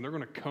distant lands, and they're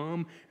going to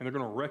come and they're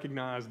going to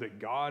recognize that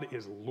God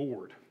is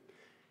Lord.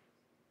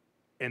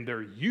 And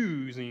they're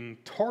using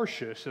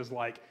Tarshish as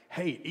like,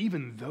 hey,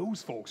 even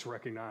those folks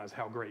recognize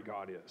how great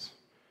God is.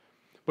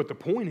 But the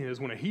point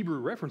is, when a Hebrew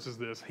references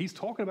this, he's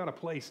talking about a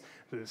place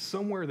that is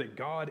somewhere that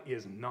God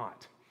is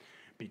not.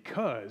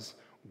 Because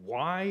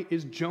why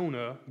is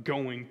Jonah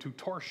going to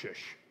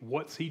Tarshish?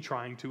 What's he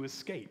trying to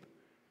escape?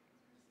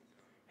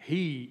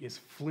 He is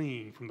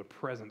fleeing from the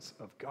presence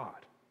of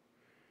God.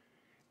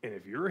 And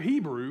if you're a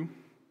Hebrew,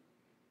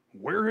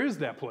 where is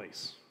that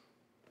place?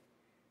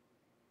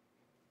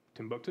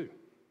 Timbuktu,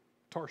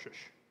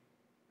 Tarshish,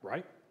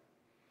 right?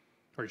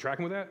 Are you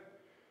tracking with that?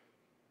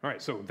 All right,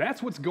 so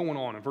that's what's going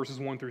on in verses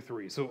 1 through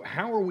 3. So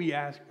how are we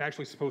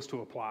actually supposed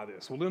to apply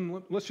this? Well,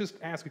 then let's just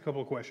ask a couple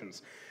of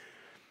questions.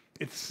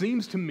 It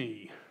seems to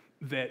me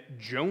that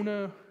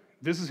Jonah,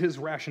 this is his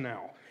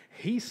rationale.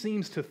 He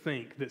seems to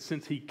think that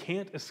since he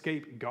can't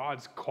escape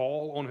God's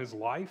call on his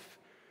life,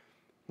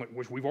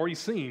 which we've already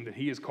seen that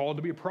he is called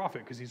to be a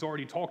prophet because he's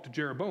already talked to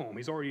Jeroboam.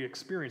 He's already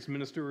experienced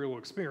ministerial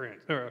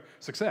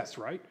success,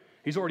 right?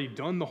 He's already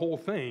done the whole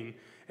thing,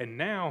 and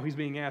now he's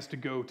being asked to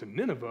go to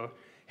Nineveh.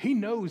 He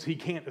knows he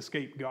can't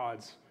escape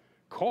God's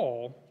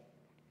call.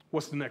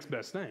 What's the next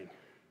best thing?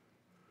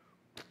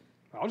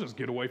 I'll just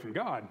get away from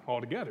God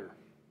altogether.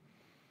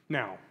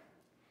 Now,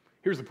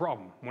 here's the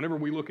problem. Whenever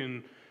we look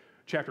in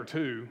chapter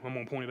 2, I'm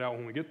going to point it out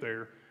when we get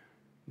there,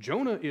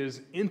 Jonah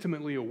is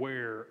intimately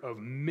aware of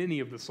many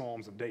of the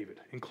Psalms of David,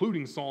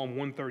 including Psalm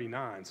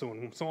 139. So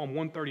in Psalm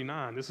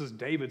 139, this is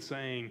David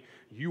saying,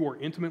 you are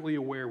intimately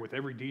aware with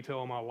every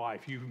detail of my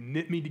life. You've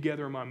knit me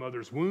together in my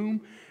mother's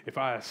womb. If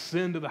I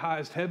ascend to the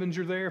highest heavens,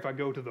 you're there. If I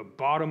go to the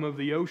bottom of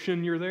the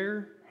ocean, you're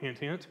there. Hint,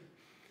 hint.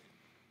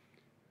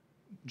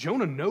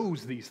 Jonah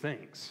knows these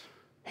things.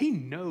 He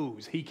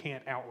knows he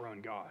can't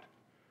outrun God.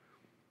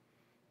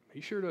 He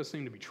sure does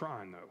seem to be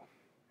trying, though.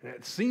 And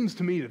it seems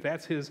to me that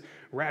that's his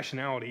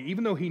rationality.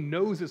 Even though he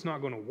knows it's not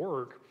going to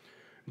work,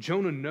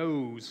 Jonah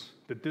knows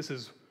that this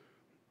is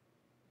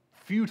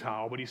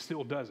futile, but he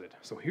still does it.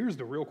 So here's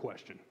the real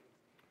question.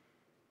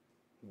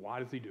 Why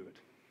does he do it?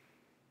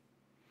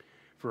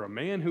 For a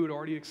man who had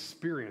already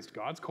experienced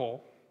God's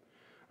call,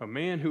 a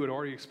man who had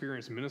already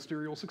experienced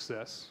ministerial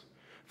success,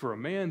 for a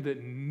man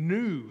that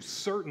knew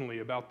certainly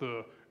about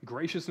the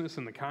graciousness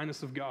and the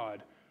kindness of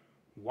God,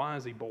 why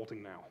is he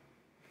bolting now?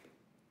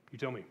 You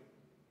tell me.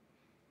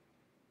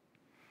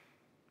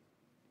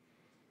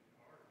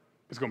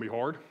 It's going to be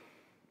hard.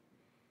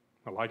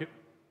 I like it.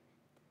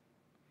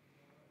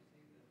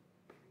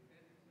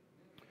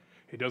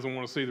 He doesn't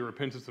want to see the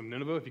repentance of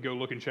Nineveh. If you go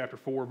look in chapter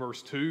 4,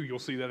 verse 2, you'll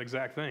see that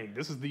exact thing.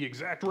 This is the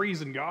exact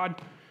reason,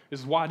 God. This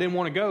is why I didn't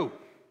want to go.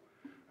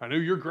 I knew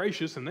you're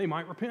gracious and they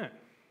might repent.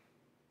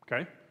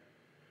 Okay?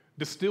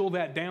 Distill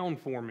that down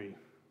for me,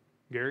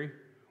 Gary.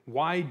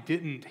 Why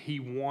didn't he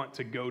want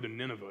to go to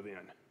Nineveh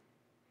then?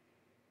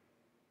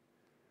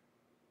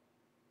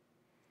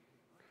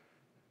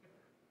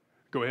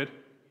 Go ahead.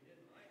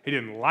 He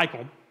didn't like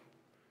them.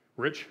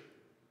 Rich?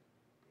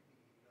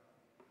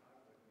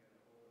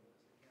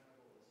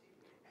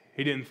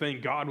 He didn't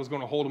think God was going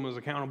to hold him as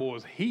accountable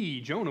as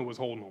Jonah, was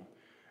holding him.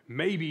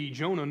 Maybe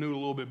Jonah knew a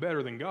little bit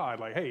better than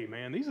God. Like, hey,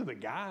 man, these are the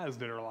guys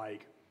that are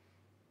like,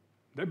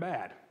 they're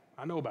bad.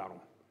 I know about them.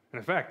 And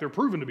in fact, they're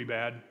proven to be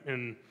bad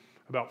in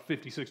about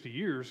 50, 60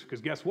 years,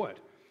 because guess what?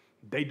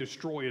 They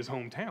destroy his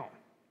hometown.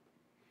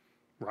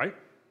 Right?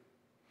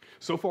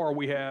 So far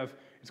we have,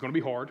 it's going to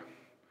be hard.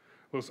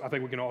 I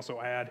think we can also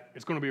add,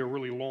 it's going to be a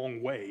really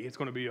long way. It's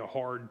going to be a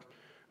hard,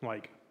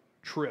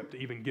 trip to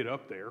even get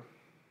up there,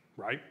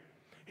 right?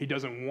 He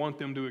doesn't want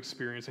them to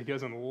experience. He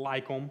doesn't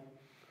like them.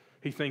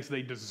 He thinks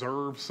they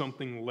deserve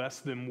something less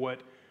than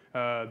what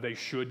they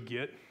should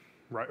get,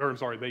 right? Or I'm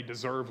sorry, they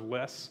deserve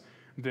less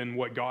than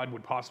what God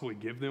would possibly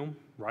give them,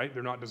 right?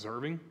 They're not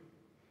deserving.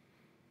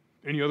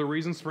 Any other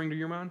reasons spring to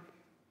your mind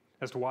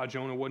as to why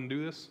Jonah wouldn't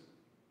do this?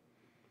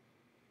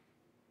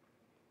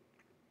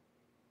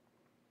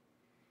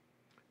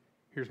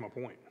 Here's my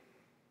point.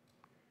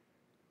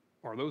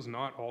 Are those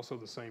not also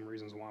the same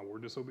reasons why we're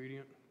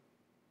disobedient?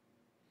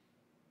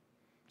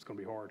 It's going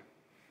to be hard.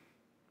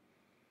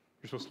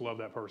 You're supposed to love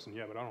that person.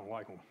 Yeah, but I don't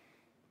like them.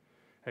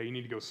 Hey, you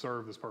need to go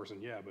serve this person.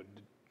 Yeah, but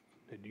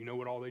do you know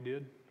what all they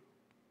did?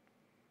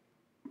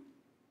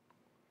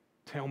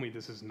 Tell me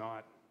this is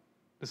not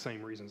the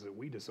same reasons that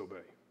we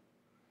disobey.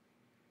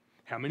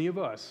 How many of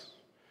us,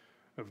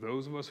 of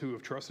those of us who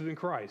have trusted in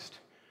Christ,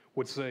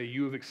 would say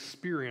you have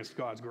experienced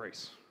God's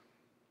grace?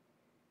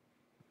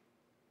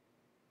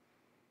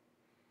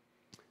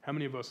 How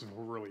many of us, if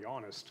we're really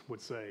honest, would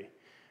say,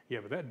 yeah,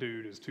 but that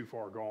dude is too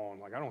far gone.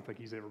 I don't think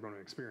he's ever going to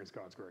experience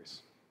God's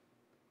grace.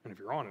 And if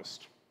you're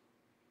honest,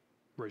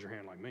 raise your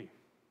hand like me.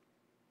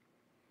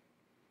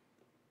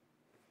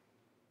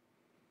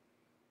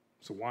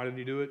 So why did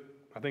he do it?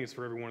 I think it's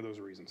for every one of those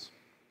reasons.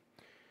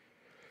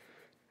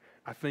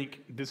 I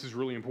think this is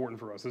really important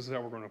for us. This is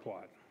how we're going to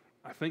apply it.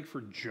 I think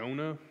for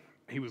Jonah,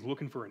 he was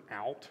looking for an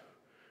out.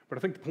 But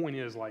I think the point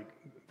is,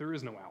 there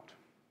is no out.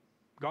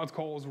 God's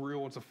call is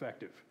real. It's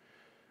effective.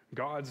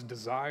 God's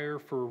desire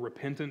for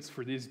repentance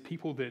for these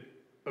people that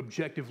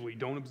objectively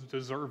don't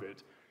deserve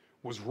it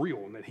was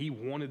real, and that he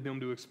wanted them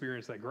to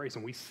experience that grace,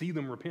 and we see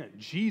them repent.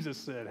 Jesus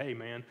said, hey,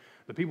 man,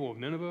 the people of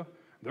Nineveh,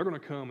 they're going to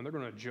come and they're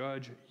going to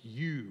judge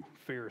you,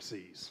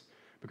 Pharisees,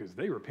 because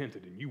they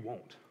repented and you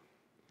won't.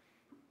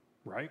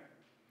 Right?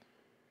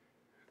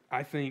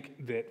 I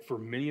think that for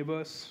many of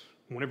us,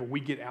 whenever we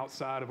get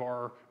outside of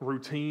our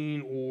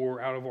routine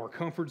or out of our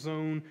comfort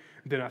zone,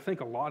 then I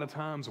think a lot of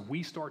times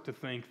we start to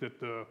think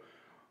that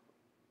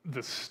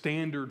the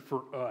standard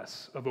for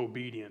us of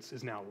obedience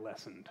is now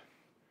lessened.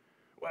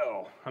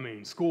 Well,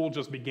 school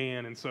just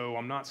began, and so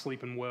I'm not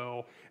sleeping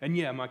well, and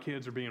yeah, my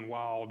kids are being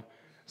wild,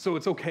 so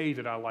it's okay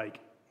that I,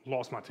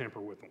 lost my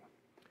temper with them.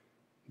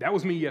 That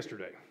was me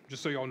yesterday,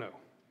 just so y'all know,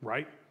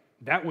 right?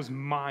 That was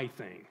my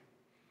thing.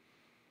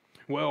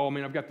 well, I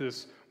mean, I've got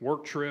this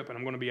work trip and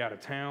I'm going to be out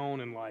of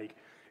town and like,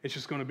 it's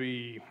just going to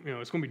be,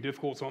 it's going to be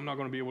difficult, so I'm not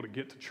going to be able to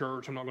get to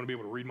church. I'm not going to be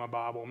able to read my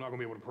Bible. I'm not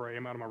going to be able to pray.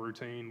 I'm out of my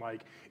routine.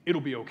 Like,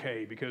 it'll be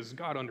okay because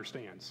God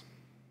understands.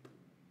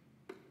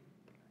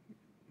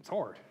 It's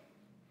hard,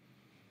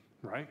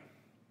 right?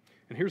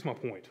 And here's my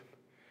point.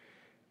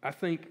 I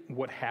think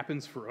what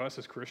happens for us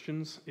as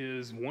Christians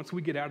is once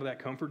we get out of that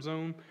comfort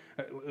zone,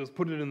 let's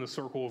put it in the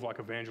circle of like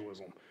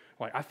evangelism.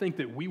 Like, I think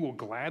that we will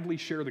gladly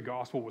share the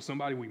gospel with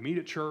somebody we meet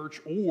at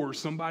church or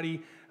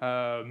somebody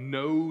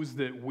knows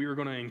that we're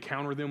going to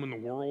encounter them in the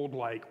world,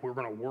 like we're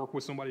going to work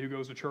with somebody who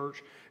goes to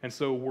church. And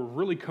so we're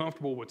really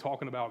comfortable with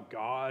talking about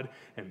God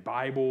and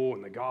Bible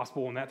and the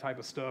gospel and that type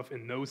of stuff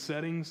in those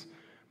settings.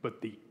 But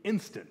the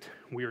instant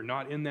we are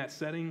not in that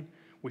setting,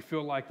 we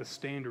feel like the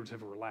standards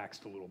have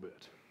relaxed a little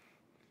bit.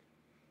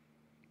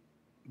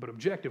 But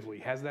objectively,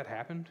 has that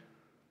happened?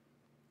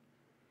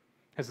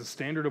 Has the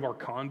standard of our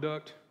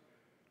conduct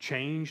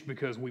changed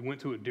because we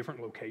went to a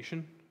different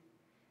location?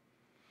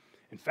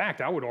 In fact,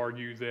 I would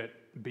argue that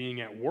being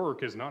at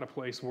work is not a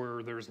place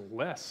where there's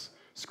less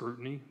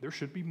scrutiny. There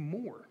should be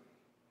more.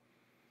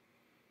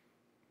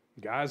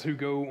 Guys and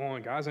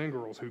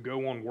girls who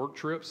go on work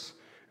trips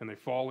and they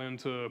fall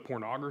into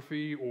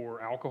pornography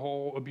or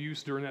alcohol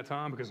abuse during that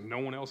time because no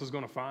one else is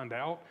going to find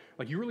out.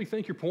 Like, you really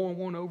think you're pulling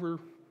one over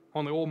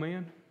on the old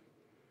man?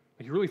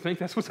 Like, you really think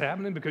that's what's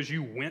happening because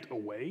you went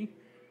away?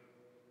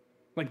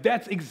 Like,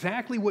 that's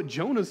exactly what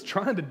Jonah's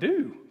trying to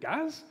do,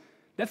 guys.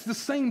 That's the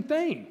same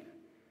thing.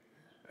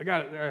 I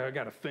got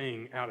a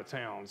thing out of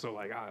town, so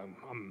like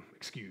I'm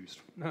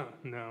excused. No.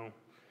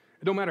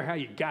 It don't matter how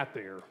you got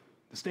there.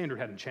 The standard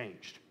hadn't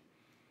changed.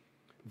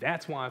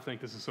 That's why I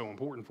think this is so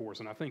important for us,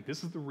 and I think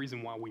this is the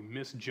reason why we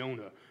miss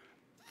Jonah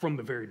from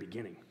the very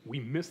beginning. We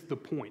miss the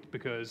point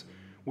because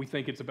we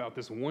think it's about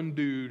this one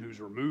dude who's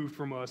removed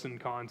from us in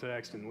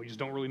context, and we just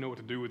don't really know what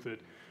to do with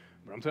it.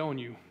 But I'm telling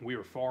you, we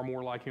are far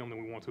more like him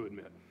than we want to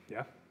admit.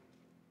 Yeah?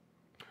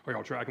 Are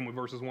y'all tracking with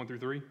verses 1 through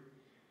 3?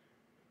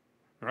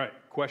 All right,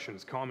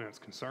 questions, comments,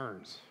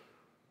 concerns?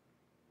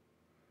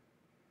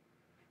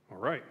 All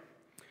right.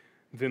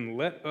 Then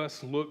let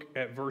us look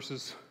at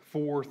verses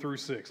 4 through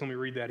 6. Let me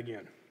read that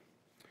again.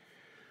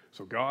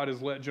 So God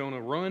has let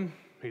Jonah run.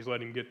 He's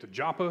let him get to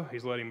Joppa.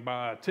 He's let him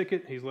buy a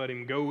ticket. He's let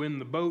him go in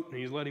the boat, and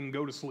he's let him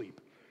go to sleep.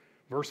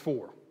 Verse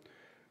 4.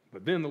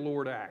 But then the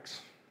Lord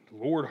acts. The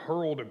Lord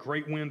hurled a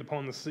great wind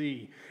upon the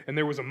sea, and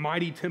there was a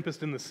mighty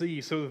tempest in the sea,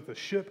 so that the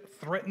ship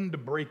threatened to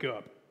break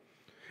up.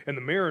 And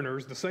the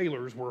mariners, the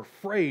sailors, were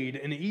afraid,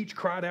 and each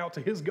cried out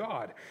to his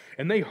God.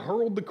 And they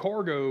hurled the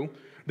cargo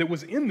that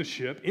was in the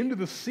ship into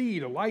the sea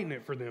to lighten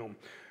it for them.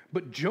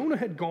 But Jonah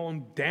had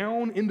gone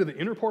down into the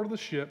inner part of the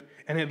ship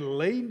and had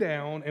laid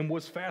down and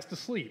was fast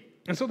asleep.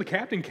 And so the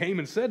captain came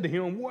and said to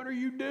him, "What are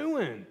you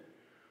doing?"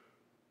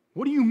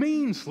 "What do you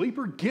mean,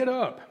 sleeper? Get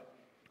up.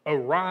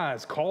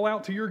 Arise, call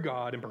out to your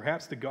God, and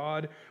perhaps the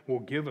God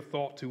will give a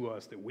thought to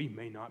us that we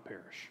may not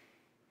perish."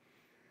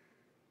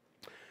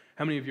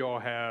 How many of y'all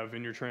have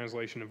in your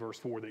translation of verse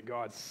 4 that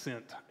God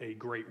sent a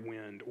great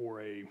wind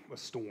or a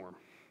storm?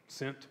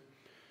 Sent?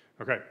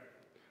 Okay.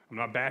 I'm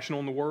not bashing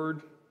on the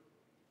word,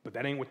 but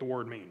that ain't what the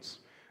word means.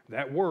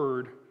 That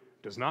word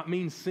does not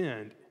mean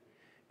send.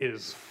 It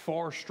is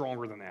far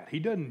stronger than that. He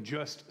doesn't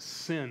just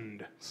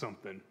send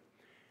something.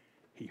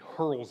 He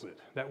hurls it.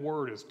 That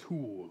word is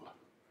tool.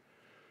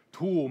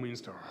 Tool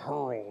means to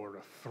hurl or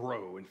to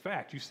throw. In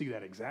fact, you see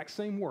that exact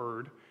same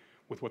word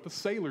with what the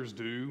sailors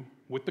do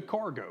with the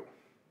cargo.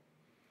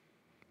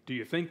 Do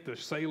you think the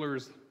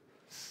sailors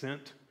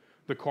sent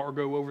the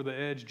cargo over the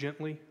edge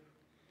gently?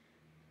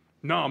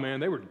 No, man,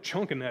 they were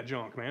chunking that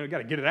junk, man. We got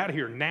to get it out of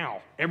here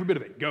now. Every bit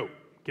of it. Go.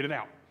 Get it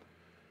out.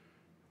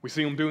 We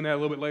see them doing that a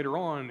little bit later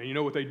on, and you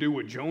know what they do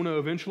with Jonah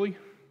eventually?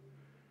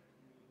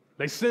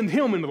 They send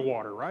him into the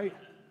water, right?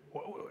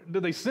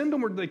 Did they send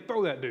him or did they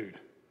throw that dude?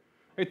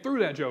 They threw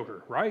that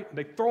joker, right?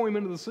 They throw him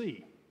into the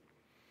sea.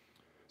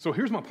 So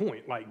here's my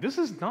point. Like, this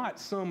is not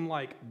some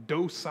like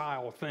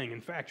docile thing. In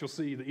fact, you'll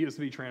see the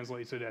ESV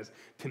translates it as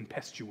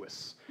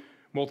tempestuous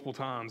multiple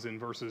times in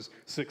verses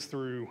 7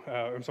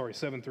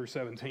 through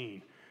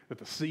 17, that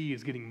the sea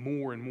is getting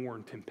more and more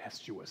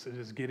tempestuous. It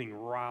is getting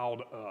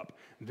riled up.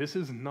 This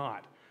is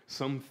not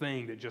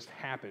something that just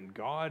happened.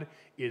 God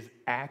is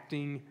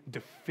acting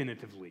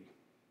definitively.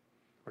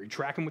 Are you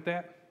tracking with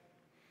that?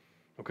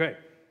 Okay.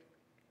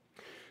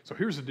 So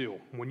here's the deal.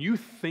 When you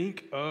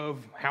think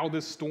of how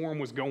this storm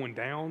was going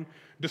down,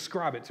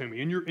 describe it to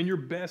me. In your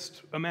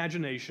best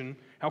imagination,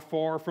 how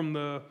far from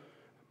the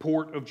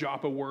port of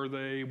Joppa were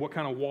they? What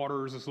kind of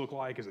water does this look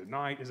like? Is it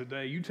night? Is it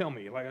day? You tell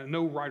me. Like,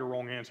 no right or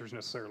wrong answers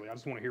necessarily. I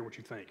just want to hear what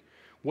you think.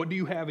 What do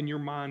you have in your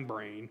mind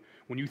brain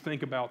when you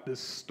think about this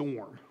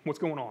storm? What's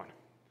going on?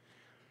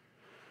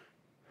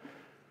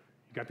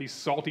 You got these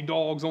salty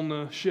dogs on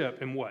the ship,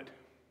 and what?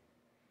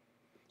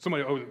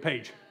 Somebody,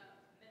 Paige.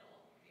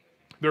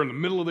 They're in the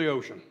middle of the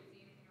ocean.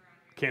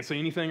 Can't see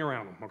anything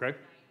around them, okay?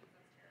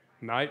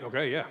 Night,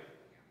 okay, yeah.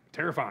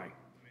 Terrifying,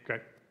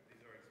 okay? These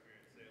are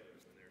experienced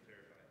sailors, and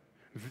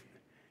they're terrified.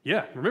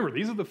 Yeah, remember,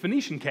 these are the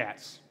Phoenician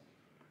cats.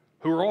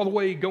 who are all the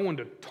way going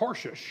to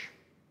Tarshish.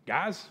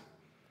 Guys,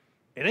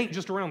 it ain't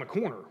just around the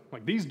corner.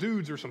 Like, these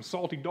dudes are some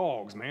salty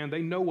dogs, man.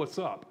 They know what's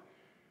up.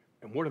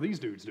 And what are these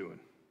dudes doing?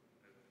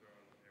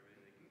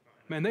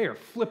 Man, they are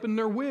flipping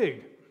their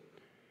wig.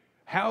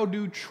 How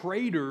do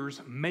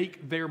traders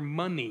make their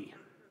money?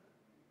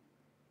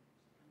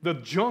 The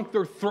junk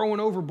they're throwing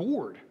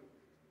overboard,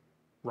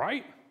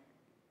 right?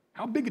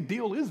 How big a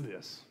deal is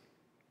this?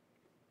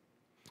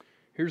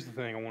 Here's the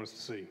thing I want us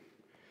to see.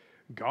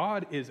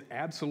 God is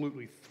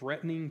absolutely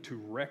threatening to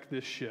wreck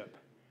this ship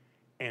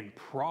and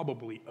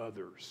probably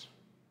others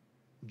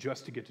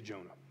just to get to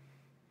Jonah.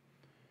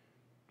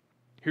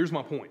 Here's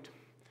my point.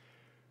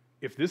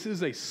 If this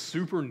is a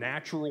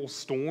supernatural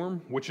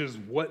storm, which is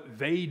what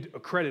they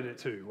accredit it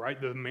to, right?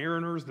 The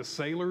mariners, the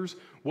sailors,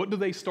 what do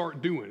they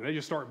start doing? They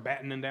just start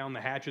battening down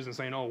the hatches and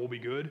saying, oh, we'll be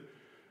good?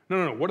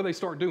 No. What do they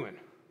start doing?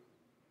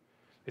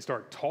 They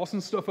start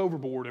tossing stuff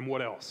overboard, and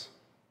what else?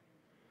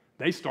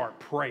 They start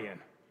praying.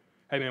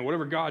 Hey, man,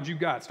 whatever God you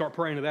got, start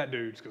praying to that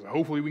dude, because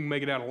hopefully we can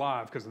make it out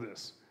alive because of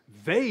this.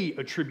 They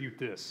attribute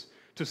this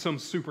to some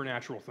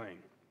supernatural thing.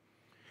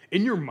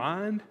 In your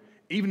mind,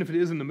 even if it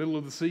is in the middle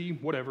of the sea,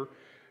 whatever,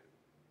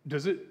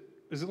 is it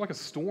like a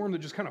storm that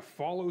just kind of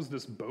follows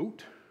this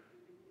boat?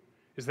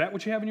 Is that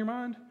what you have in your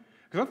mind?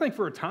 Because I think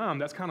for a time,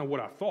 that's kind of what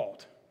I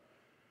thought.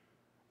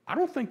 I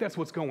don't think that's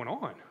what's going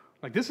on.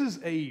 Like, this is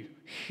a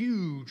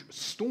huge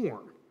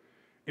storm.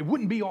 It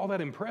wouldn't be all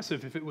that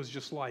impressive if it was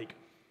just like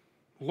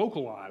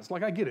localized.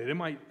 Like, I get it. It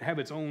might have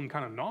its own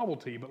kind of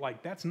novelty, but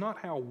like, that's not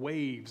how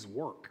waves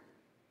work.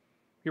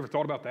 You ever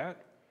thought about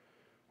that?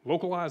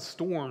 Localized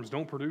storms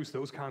don't produce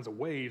those kinds of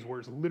waves where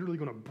it's literally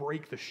going to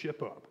break the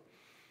ship up.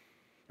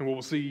 And what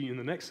we'll see in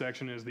the next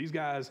section is these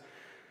guys,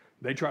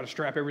 they try to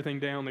strap everything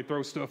down, they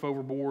throw stuff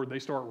overboard, they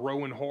start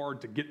rowing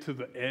hard to get to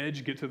the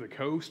edge, get to the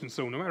coast, and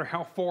so no matter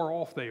how far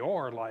off they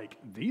are, like,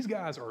 these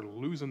guys are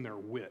losing their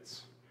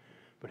wits.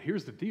 But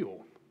here's the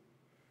deal.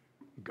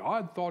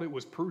 God thought it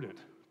was prudent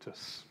to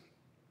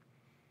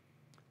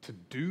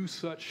do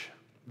such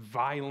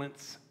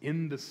violence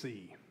in the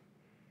sea,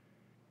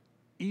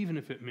 even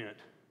if it meant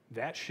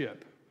that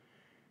ship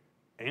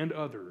and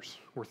others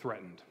were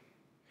threatened.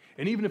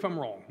 And even if I'm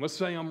wrong, let's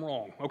say I'm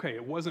wrong. Okay,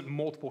 it wasn't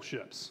multiple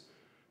ships.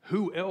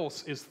 Who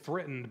else is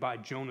threatened by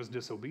Jonah's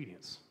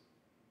disobedience?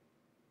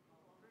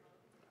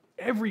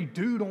 Every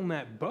dude on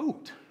that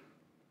boat.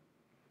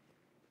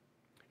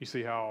 You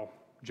see how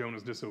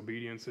Jonah's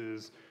disobedience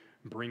is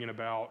bringing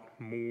about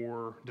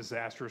more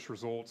disastrous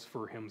results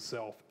for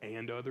himself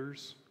and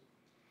others?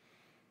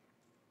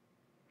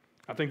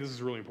 I think this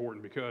is really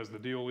important because the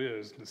deal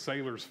is the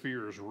sailor's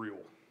fear is real.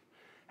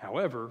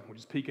 However, we'll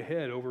just peek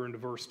ahead over into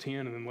verse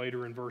 10 and then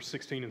later in verse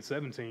 16 and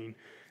 17,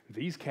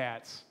 these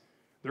cats,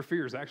 their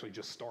fear is actually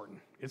just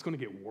starting. It's going to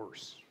get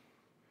worse.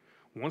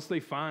 Once they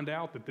find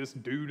out that this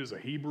dude is a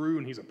Hebrew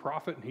and he's a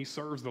prophet and he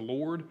serves the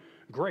Lord,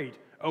 great.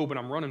 Oh, but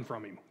I'm running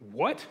from him.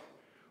 What?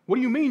 What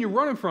do you mean you're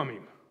running from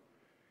him?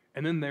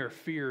 And then their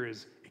fear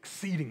is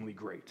exceedingly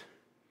great.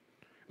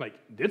 Like,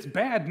 it's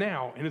bad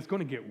now and it's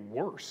going to get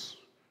worse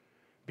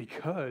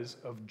because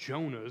of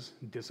Jonah's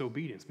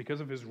disobedience, because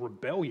of his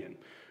rebellion.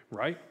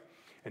 Right?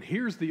 And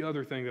here's the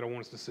other thing that I want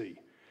us to see.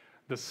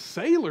 The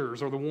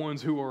sailors are the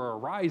ones who are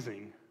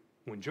arising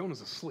when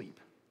Jonah's asleep.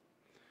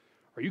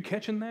 Are you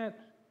catching that?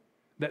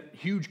 That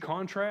huge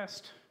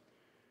contrast?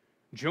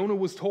 Jonah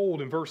was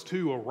told in verse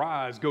 2,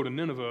 arise, go to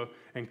Nineveh,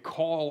 and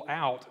call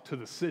out to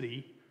the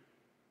city.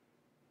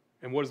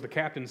 And what does the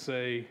captain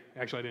say?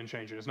 Actually, I didn't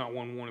change it. It's not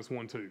 1:1, it's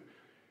 1:2.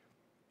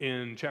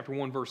 In chapter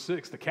 1, verse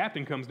 6, the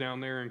captain comes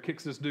down there and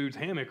kicks this dude's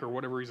hammock or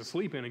whatever he's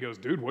asleep in and goes,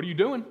 dude, what are you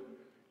doing?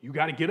 You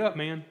got to get up,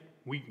 man.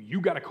 You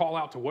got to call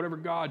out to whatever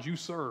God you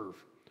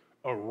serve.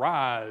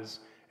 Arise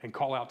and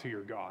call out to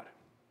your God.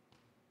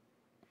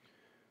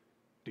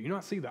 Do you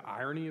not see the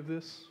irony of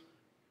this?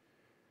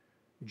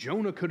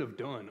 Jonah could have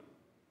done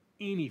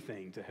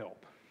anything to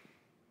help.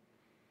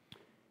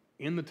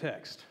 In the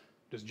text,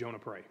 does Jonah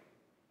pray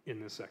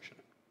in this section?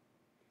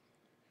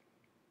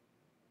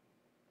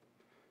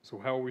 So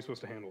how are we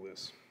supposed to handle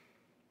this?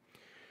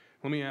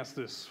 Let me ask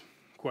this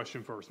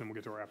question first, then we'll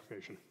get to our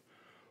application.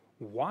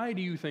 Why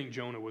do you think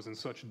Jonah was in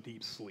such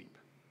deep sleep?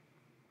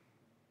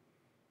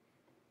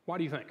 Why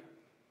do you think?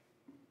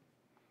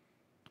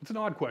 It's an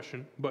odd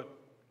question, but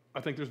I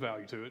think there's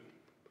value to it.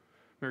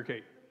 Mary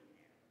Kate.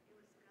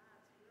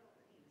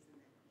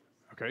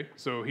 Okay,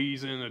 so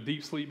he's in a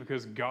deep sleep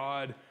because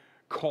God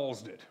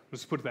caused it.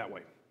 Let's put it that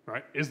way,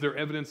 right? Is there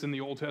evidence in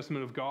the Old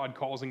Testament of God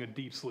causing a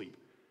deep sleep?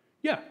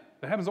 Yeah,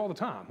 that happens all the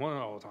time. Well,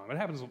 not all the time. It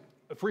happens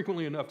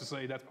frequently enough to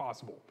say that's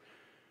possible.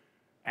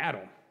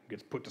 Adam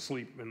gets put to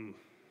sleep and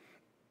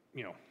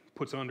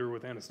puts under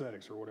with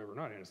anesthetics or whatever.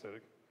 Not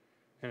anesthetic,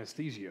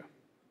 anesthesia.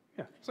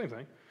 Yeah, same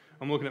thing.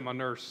 I'm looking at my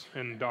nurse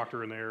and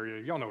doctor in the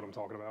area. Y'all know what I'm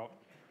talking about.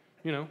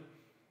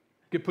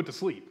 Get put to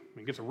sleep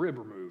and gets a rib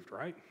removed,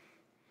 right?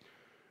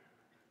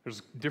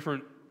 There's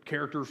different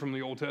characters from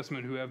the Old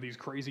Testament who have these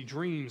crazy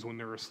dreams when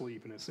they're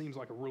asleep, and it seems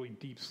like a really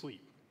deep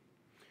sleep.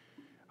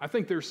 I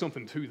think there's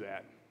something to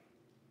that.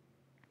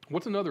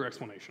 What's another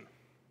explanation?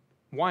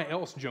 Why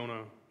else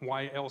Jonah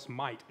Why else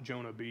might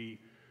Jonah be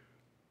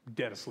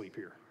dead asleep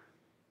here?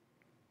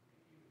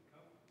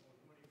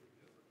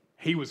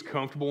 He was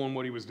comfortable in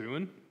what he was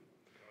doing.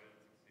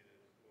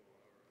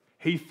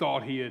 He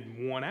thought he had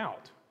won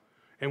out.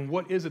 And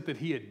what is it that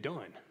he had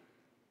done?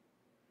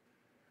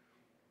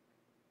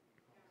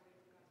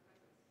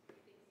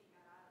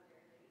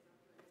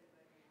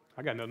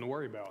 I got nothing to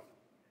worry about.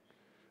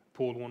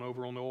 Pulled one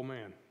over on the old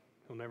man.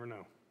 He'll never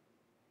know.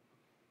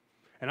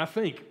 And I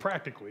think,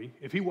 practically,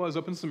 if he was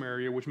up in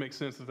Samaria, which makes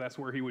sense that that's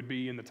where he would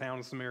be in the town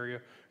of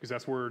Samaria, because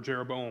that's where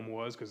Jeroboam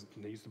was, because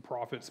he's the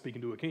prophet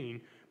speaking to a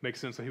king, makes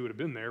sense that he would have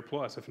been there.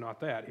 Plus, if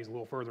not that, he's a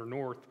little further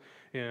north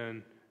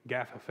in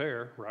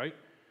Gath-Hepher, right?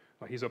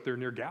 Like he's up there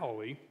near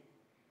Galilee.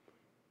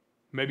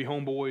 Maybe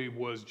homeboy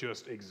was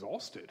just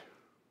exhausted,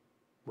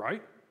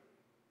 right?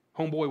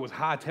 Homeboy was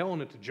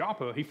hightailing it to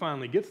Joppa. He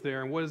finally gets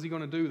there, and what is he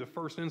going to do the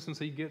first instance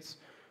he gets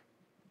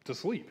to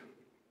sleep?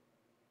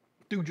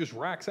 Dude just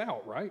racks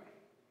out, right?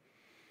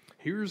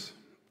 Here's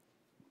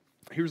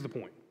the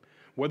point.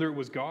 Whether it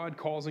was God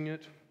causing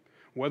it,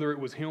 whether it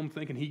was him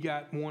thinking he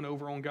got one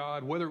over on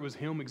God, whether it was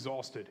him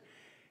exhausted,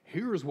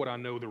 here's what I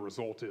know the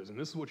result is, and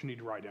this is what you need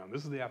to write down.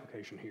 This is the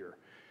application here.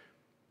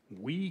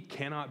 We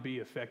cannot be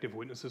effective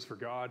witnesses for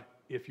God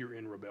if you're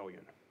in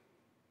rebellion.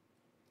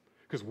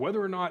 Because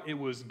whether or not it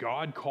was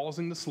God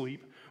causing the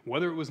sleep,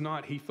 whether it was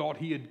not he thought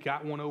he had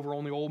got one over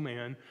on the old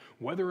man,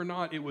 whether or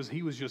not it was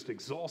he was just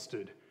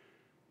exhausted,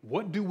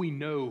 what do we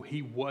know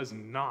he was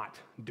not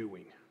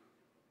doing?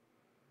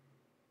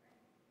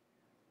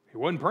 He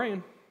wasn't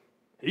praying.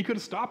 He could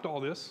have stopped all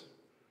this.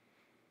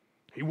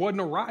 He wasn't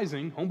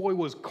arising. Homeboy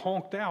was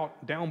conked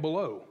out down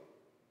below,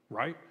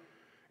 right? And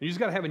you just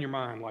got to have in your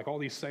mind, like all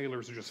these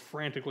sailors are just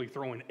frantically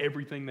throwing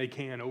everything they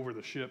can over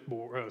the ship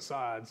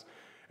sides,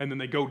 and then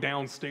they go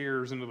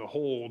downstairs into the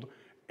hold,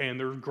 and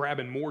they're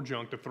grabbing more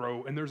junk to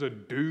throw, and there's a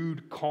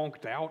dude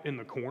conked out in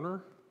the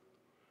corner.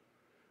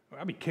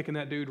 I'd be kicking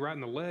that dude right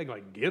in the leg,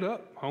 like, get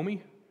up,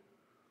 homie.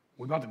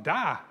 We're about to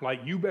die.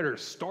 Like, you better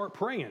start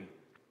praying.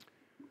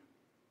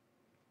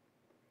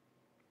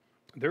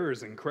 There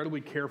is incredibly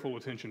careful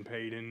attention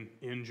paid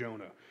in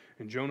Jonah.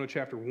 In Jonah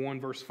chapter 1,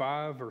 verse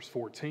 5, verse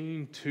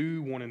 14,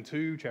 2, 1 and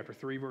 2, chapter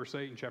 3, verse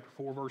 8, and chapter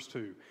 4, verse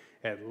 2.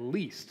 At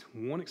least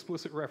one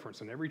explicit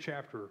reference in every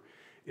chapter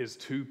is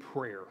to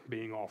prayer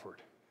being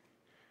offered.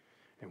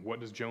 And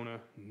what does Jonah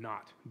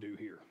not do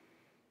here?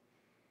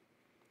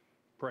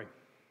 Pray.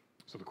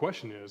 So the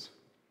question is,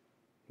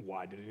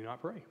 why did he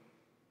not pray?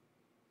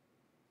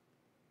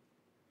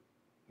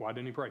 Why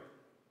didn't he pray?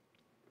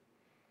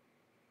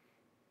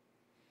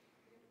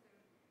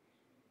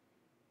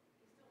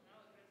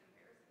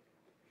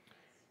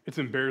 It's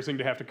embarrassing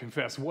to have to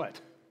confess what?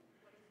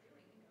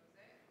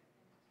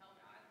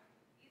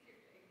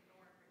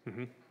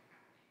 Mm-hmm.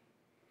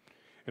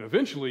 And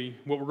eventually,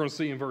 what we're going to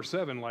see in verse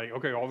 7, like,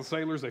 okay, all the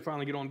sailors, they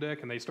finally get on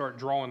deck and they start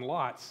drawing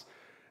lots,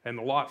 and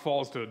the lot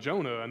falls to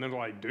Jonah, and they're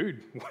like,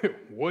 dude,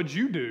 what'd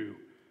you do?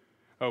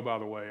 Oh, by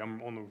the way,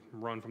 I'm on the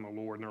run from the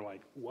Lord. And they're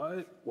like,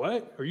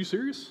 what? Are you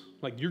serious?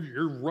 Like,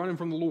 you're running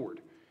from the Lord.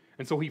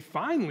 And so he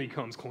finally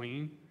comes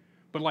clean,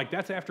 but like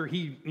that's after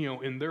he,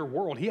 in their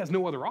world, he has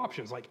no other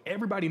options. Like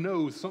everybody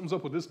knows something's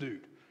up with this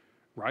dude,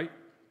 right?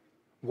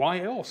 Why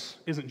else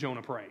isn't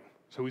Jonah praying?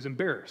 So he's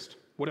embarrassed.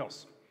 What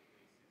else?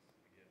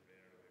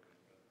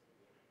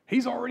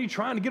 He's already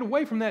trying to get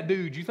away from that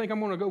dude. You think I'm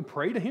going to go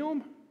pray to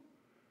him?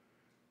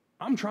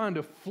 I'm trying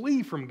to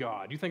flee from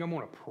God. You think I'm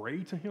going to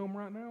pray to him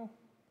right now?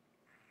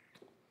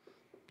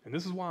 And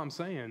this is why I'm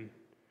saying,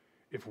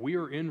 if we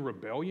are in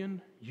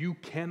rebellion, you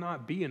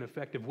cannot be an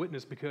effective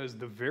witness, because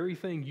the very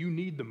thing you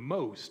need the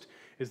most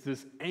is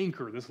this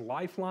anchor, this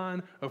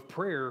lifeline of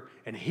prayer,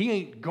 and he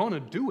ain't gonna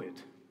do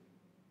it.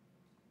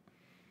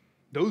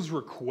 Those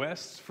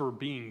requests for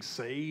being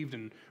saved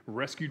and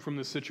rescued from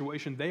this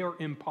situation, they are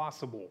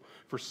impossible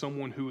for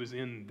someone who is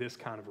in this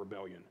kind of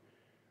rebellion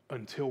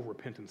until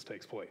repentance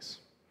takes place.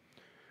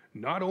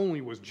 Not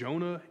only was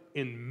Jonah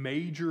in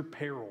major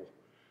peril,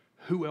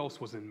 who else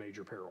was in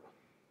major peril?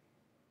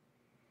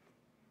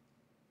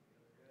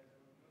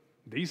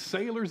 These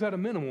sailors at a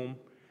minimum,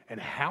 and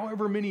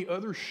however many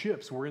other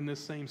ships were in this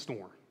same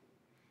storm.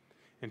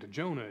 And to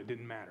Jonah, it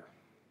didn't matter.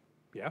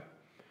 Yeah?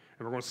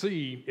 And we're going to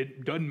see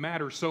it doesn't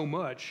matter so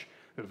much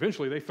that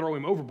eventually they throw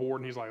him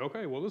overboard, and he's like,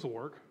 okay, well, this will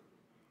work.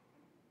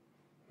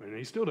 And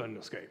he still doesn't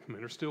escape. I mean,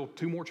 there's still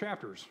 2 more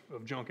chapters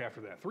of junk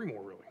after that. 3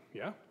 more, really.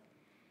 Yeah?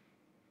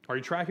 Are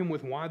you tracking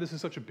with why this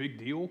is such a big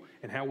deal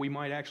and how we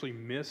might actually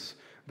miss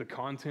the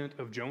content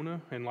of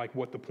Jonah and like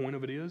what the point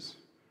of it is?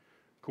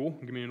 Cool?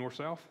 Give me a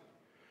north-south.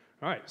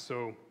 All right,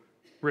 so,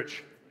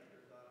 Rich.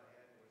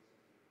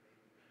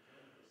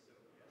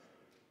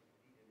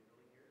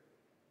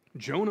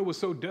 Jonah was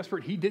so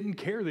desperate, he didn't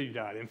care that he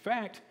died. In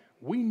fact,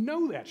 we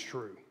know that's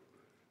true.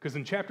 Because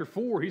in chapter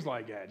 4, he's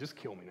like, yeah, just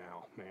kill me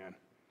now, man.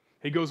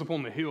 He goes up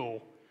on the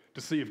hill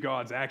to see if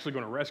God's actually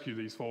going to rescue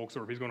these folks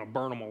or if he's going to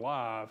burn them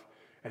alive.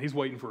 And he's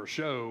waiting for a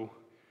show,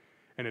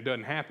 and it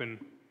doesn't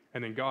happen.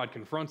 And then God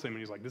confronts him, and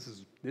he's like, this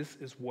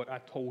is what I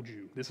told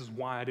you. This is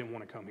why I didn't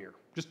want to come here.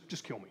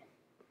 Just kill me.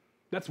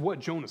 That's what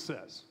Jonah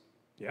says.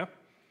 Yeah?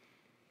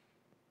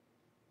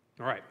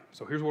 All right,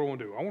 so here's what I want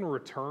to do. I want to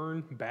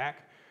return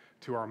back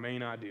to our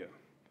main idea.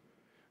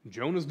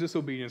 Jonah's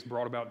disobedience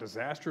brought about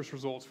disastrous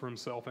results for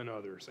himself and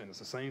others, and it's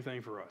the same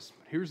thing for us.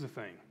 Here's the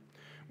thing.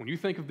 When you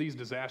think of these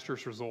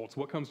disastrous results,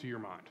 what comes to your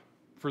mind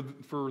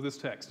for this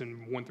text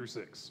in 1 through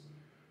 6?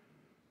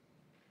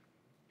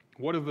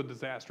 What are the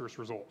disastrous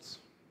results?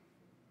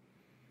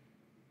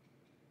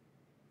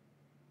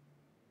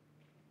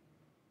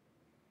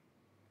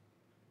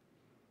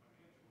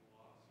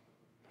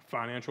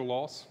 Financial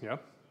loss, yeah.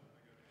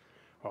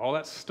 All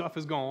that stuff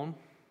is gone.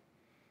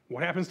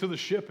 What happens to the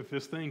ship if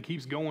this thing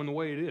keeps going the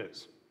way it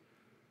is?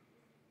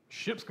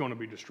 Ship's going to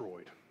be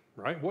destroyed,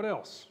 right? What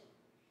else?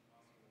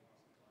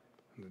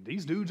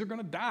 These dudes are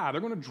going to die.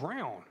 They're going to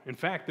drown. In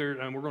fact,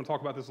 and we're going to talk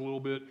about this a little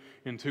bit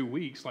in 2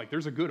 weeks, like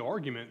there's a good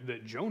argument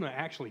that Jonah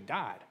actually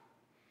died.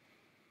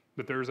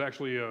 That there's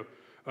actually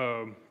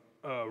a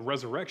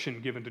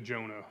resurrection given to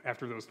Jonah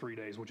after those 3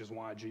 days, which is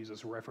why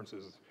Jesus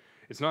references.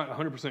 It's not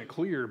 100%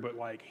 clear, but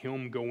like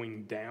him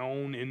going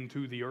down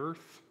into the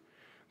earth,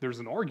 there's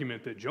an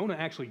argument that Jonah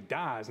actually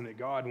dies and that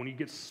God, when he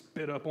gets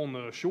spit up on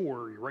the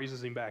shore, he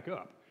raises him back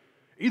up.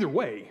 Either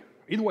way,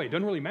 it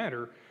doesn't really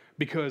matter,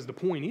 because the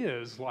point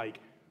is, like,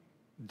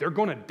 they're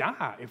going to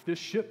die if this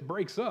ship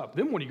breaks up.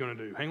 Then what are you going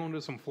to do? Hang on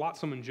to some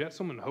flotsam and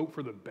jetsam and hope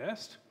for the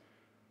best?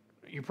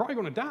 You're probably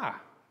going to die.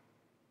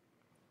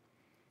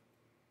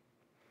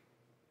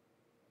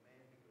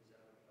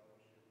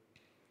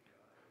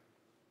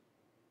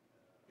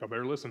 Y'all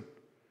better listen.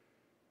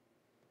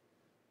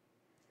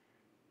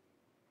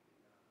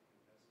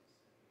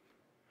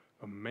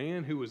 A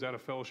man who was out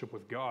of fellowship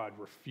with God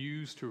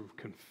refused to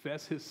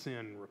confess his sin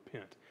and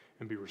repent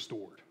and be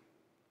restored.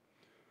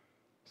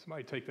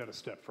 Somebody take that a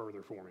step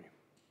further for me.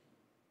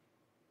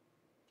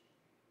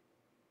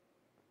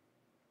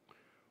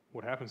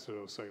 What happens to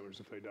those sailors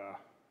if they die?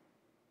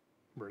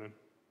 Brennan?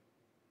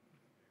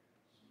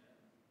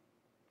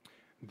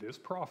 This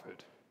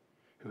prophet,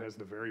 who has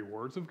the very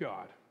words of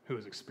God, who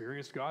has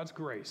experienced God's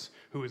grace,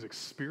 who has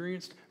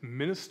experienced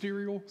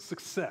ministerial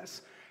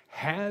success,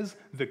 has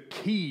the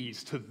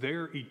keys to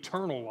their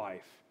eternal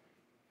life,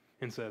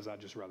 and says, I'd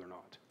just rather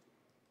not.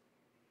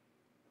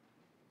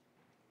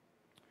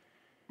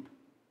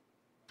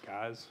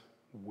 Guys,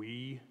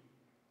 we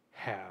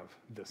have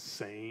the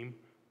same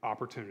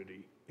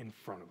opportunity in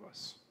front of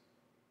us.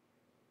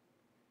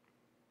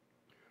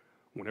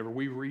 Whenever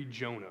we read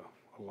Jonah,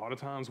 a lot of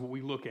times what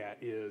we look at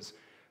is,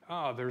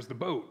 there's the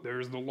boat,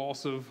 there's the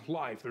loss of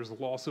life, there's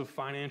the loss of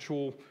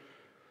financial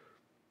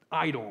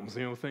items,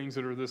 things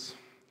that are this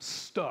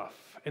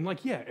stuff. And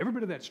like, yeah, every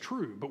bit of that's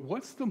true, but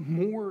what's the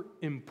more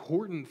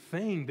important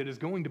thing that is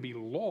going to be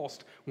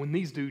lost when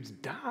these dudes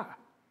die?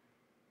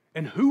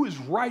 And who is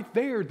right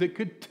there that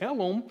could tell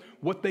them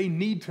what they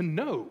need to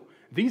know?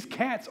 These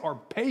cats are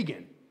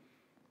pagan.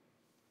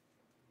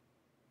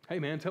 Hey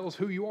man, tell us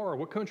who you are,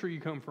 what country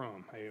you come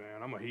from. Hey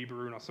man, I'm a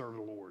Hebrew and I serve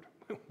the Lord.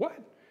 What?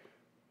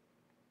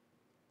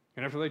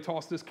 And after they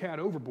toss this cat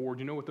overboard,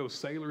 you know what those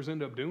sailors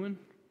end up doing?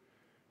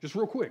 Just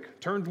real quick,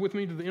 turn with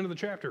me to the end of the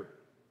chapter.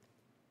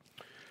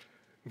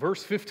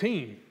 Verse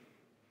 15,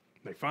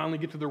 they finally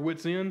get to their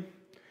wits' end.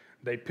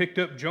 They picked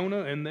up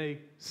Jonah and they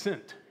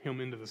sent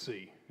him into the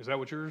sea. Is that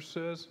what yours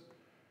says?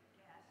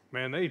 Yes.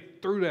 Man, they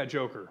threw that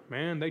joker.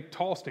 Man, they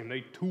tossed him.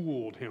 They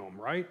tooled him,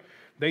 right?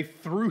 They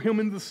threw him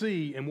into the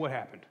sea, and what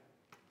happened?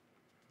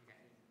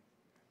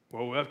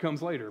 Well, that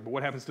comes later, but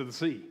what happens to the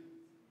sea?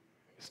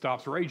 It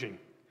stops raging.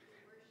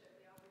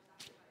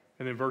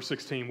 And then verse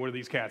 16, what do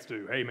these cats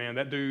do? Hey, man,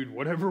 that dude,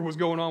 whatever was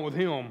going on with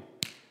him,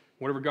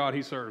 whatever God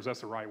he serves,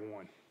 that's the right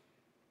one.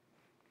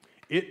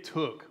 It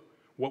took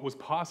what was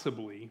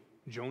possibly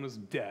Jonah's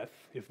death,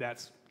 if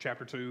that's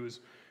chapter 2,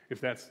 if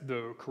that's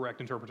the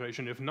correct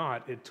interpretation. If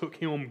not, it took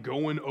him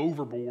going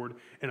overboard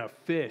and a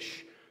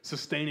fish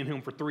sustaining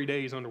him for 3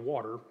 days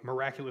underwater,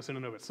 miraculous in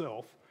and of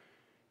itself.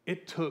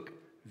 It took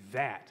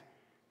that.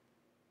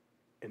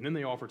 And then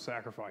they offered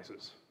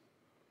sacrifices.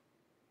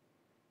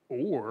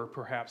 Or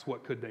perhaps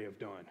what could they have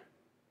done?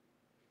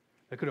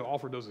 They could have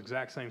offered those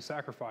exact same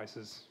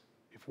sacrifices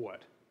if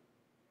what?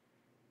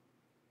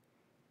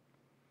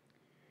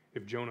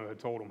 If Jonah had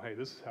told them, hey,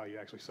 this is how you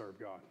actually serve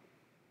God.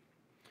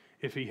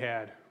 If he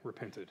had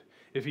repented.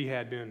 If he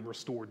had been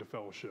restored to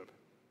fellowship.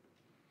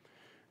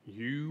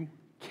 You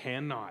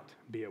cannot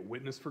be a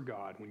witness for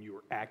God when you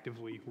are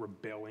actively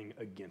rebelling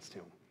against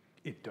him.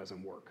 It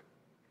doesn't work.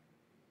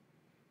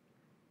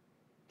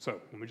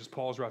 So, let me just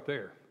pause right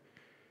there.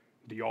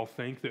 Do y'all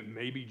think that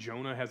maybe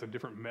Jonah has a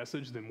different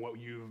message than what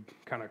you've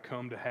kind of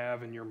come to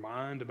have in your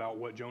mind about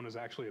what Jonah's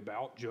actually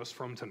about just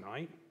from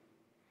tonight?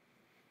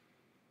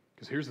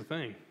 Because here's the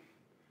thing.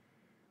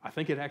 I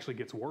think it actually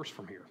gets worse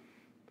from here.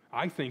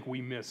 I think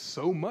we miss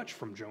so much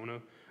from Jonah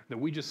that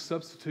we just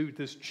substitute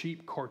this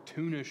cheap,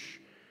 cartoonish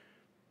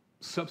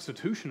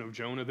substitution of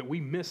Jonah that we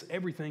miss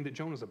everything that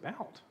Jonah's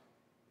about.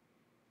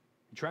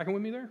 You tracking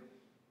with me there?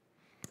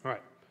 All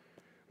right.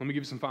 Let me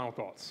give you some final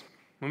thoughts.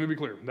 Let me be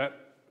clear. That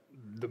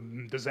the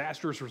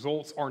disastrous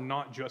results are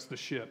not just the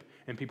ship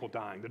and people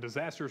dying. The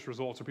disastrous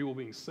results are people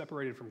being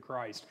separated from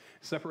Christ,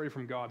 separated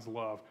from God's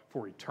love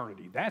for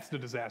eternity. That's the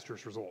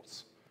disastrous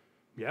results.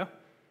 Yeah?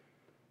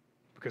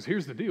 Because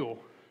here's the deal.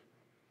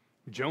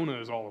 Jonah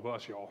is all of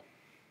us, y'all.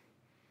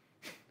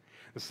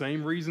 The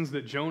same reasons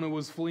that Jonah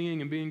was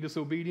fleeing and being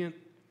disobedient,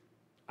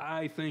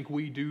 I think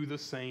we do the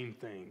same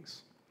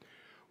things.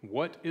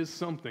 What is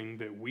something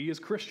that we as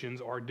Christians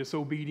are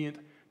disobedient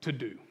to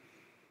do?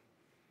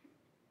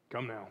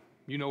 Come now.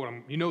 You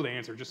know the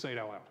answer. Just say it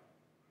out loud.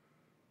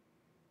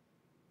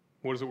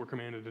 What is it we're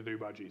commanded to do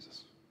by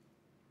Jesus?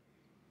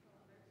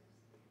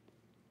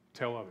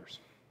 Tell others.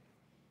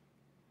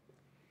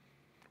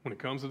 When it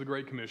comes to the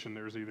Great Commission,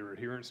 there's either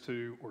adherence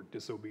to or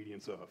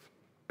disobedience of.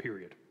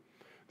 Period.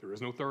 There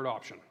is no third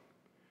option.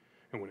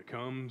 And when it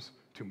comes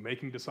to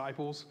making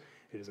disciples,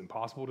 it is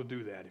impossible to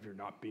do that if you're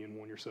not being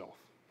one yourself.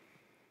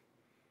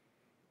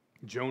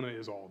 Jonah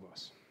is all of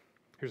us.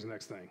 Here's the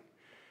next thing.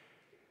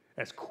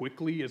 As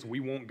quickly as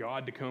we want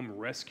God to come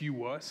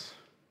rescue us,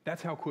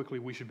 that's how quickly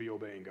we should be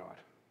obeying God.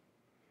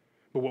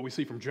 But what we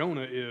see from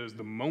Jonah is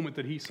the moment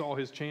that he saw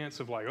his chance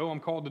of like, oh, I'm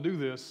called to do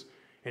this,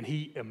 and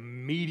he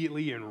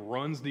immediately and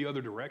runs the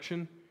other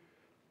direction,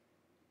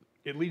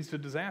 it leads to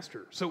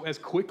disaster. So as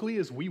quickly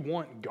as we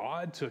want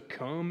God to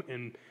come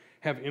and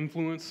have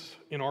influence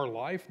in our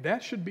life,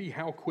 that should be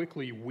how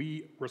quickly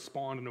we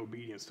respond in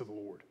obedience to the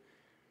Lord.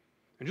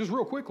 And just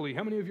real quickly,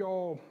 how many of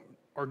y'all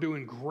are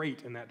doing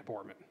great in that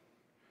department?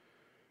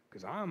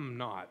 Because I'm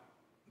not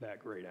that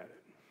great at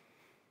it.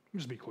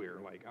 Just be clear,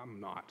 like I'm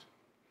not.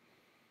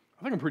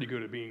 I think I'm pretty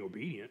good at being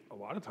obedient a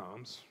lot of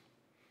times.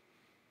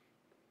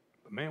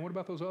 But man, what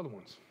about those other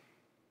ones?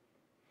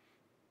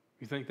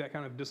 You think that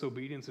kind of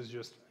disobedience is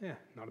just,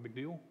 not a big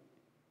deal?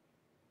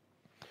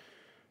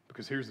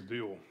 Because here's the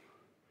deal.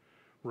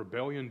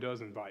 Rebellion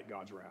does invite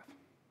God's wrath.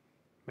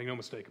 Make no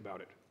mistake about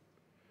it.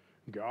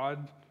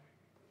 God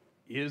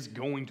is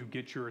going to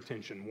get your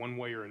attention one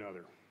way or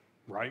another,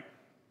 right?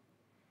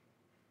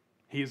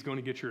 He is going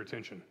to get your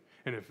attention.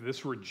 And if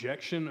this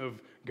rejection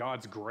of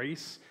God's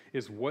grace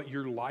is what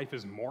your life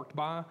is marked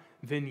by,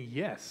 then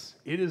yes,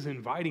 it is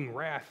inviting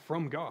wrath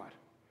from God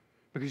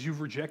because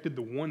you've rejected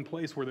the one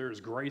place where there is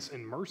grace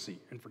and mercy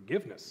and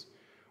forgiveness.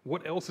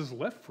 What else is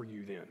left for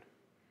you then?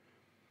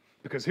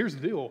 Because here's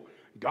the deal.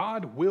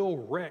 God will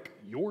wreck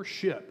your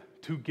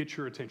ship to get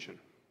your attention.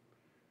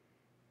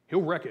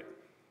 He'll wreck it.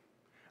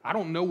 I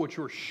don't know what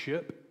your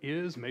ship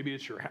is. Maybe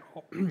it's your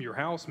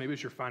house. Maybe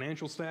it's your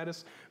financial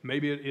status.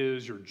 Maybe it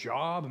is your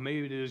job.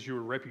 Maybe it is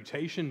your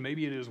reputation.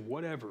 Maybe it is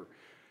whatever.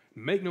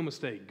 Make no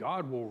mistake,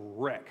 God will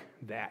wreck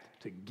that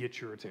to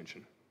get your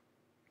attention.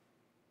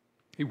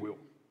 He will.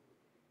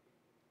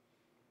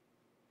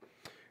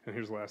 And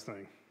here's the last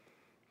thing.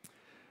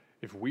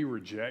 If we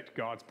reject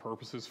God's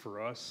purposes for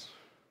us,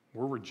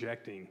 we're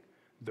rejecting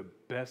the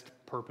best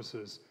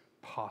purposes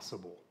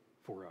possible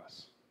for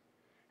us.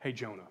 Hey,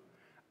 Jonah,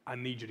 I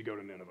need you to go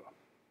to Nineveh.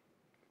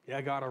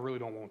 Yeah, God, I really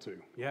don't want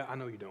to. Yeah, I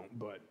know you don't,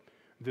 but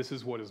this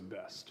is what is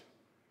best.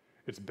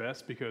 It's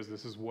best because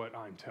this is what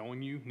I'm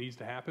telling you needs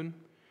to happen,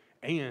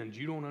 and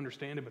you don't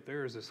understand it, but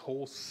there is this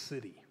whole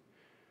city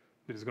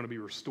that is going to be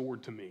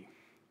restored to me.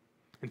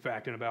 In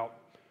fact, in about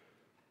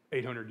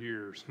 800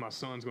 years, my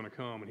son's going to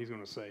come, and he's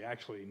going to say,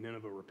 actually,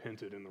 Nineveh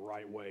repented in the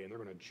right way, and they're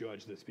going to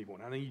judge this people,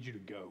 and I need you to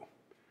go.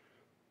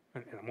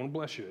 And I'm going to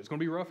bless you. It's going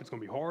to be rough. It's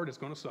going to be hard. It's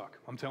going to suck.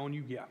 I'm telling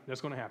you, yeah,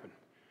 that's going to happen.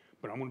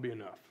 But I'm going to be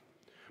enough.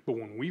 But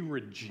when we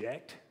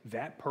reject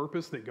that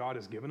purpose that God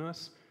has given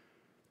us,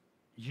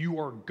 you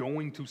are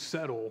going to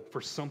settle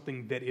for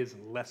something that is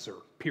lesser,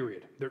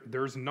 period.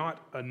 There's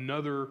not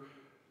another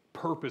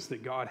purpose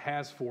that God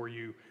has for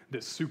you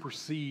that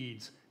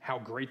supersedes how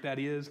great that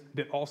is,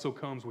 that also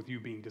comes with you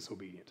being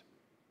disobedient.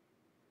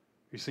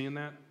 You seeing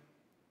that?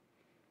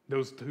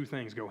 Those two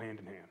things go hand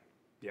in hand.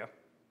 Yeah?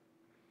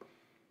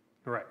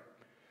 All right.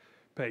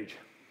 Paige.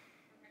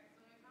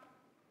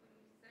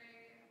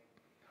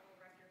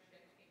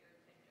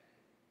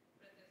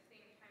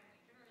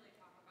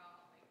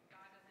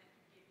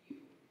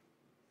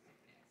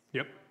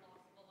 Yep.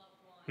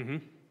 Mm-hmm.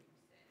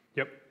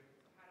 Yep.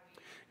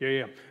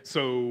 Yeah.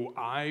 So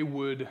I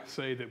would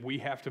say that we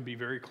have to be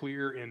very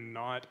clear in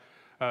not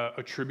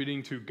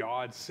attributing to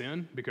God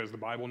sin, because the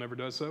Bible never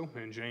does so.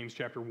 In James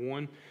chapter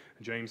 1,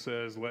 James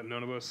says, let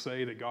none of us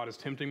say that God is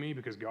tempting me,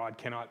 because God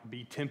cannot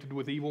be tempted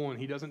with evil, and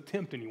he doesn't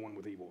tempt anyone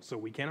with evil. So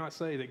we cannot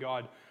say that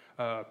God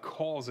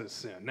causes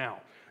sin.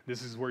 Now,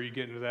 this is where you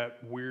get into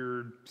that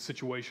weird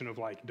situation of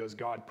like, does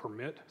God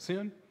permit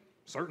sin?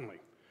 Certainly.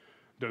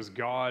 Does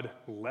God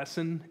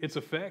lessen its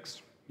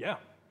effects? Yeah.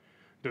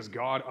 Does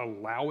God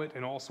allow it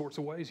in all sorts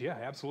of ways? Yeah,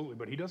 absolutely.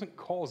 But he doesn't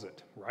cause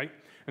it, right?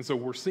 And so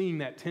we're seeing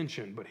that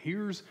tension. But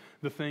here's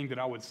the thing that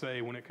I would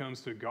say when it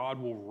comes to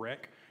God will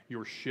wreck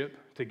your ship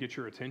to get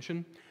your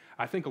attention.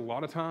 I think a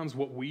lot of times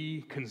what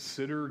we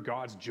consider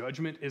God's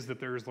judgment is that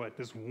there's like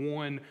this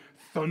one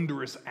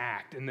thunderous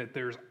act, and that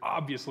there's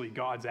obviously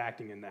God's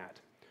acting in that.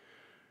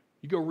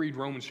 You go read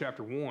Romans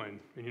chapter 1,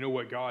 and you know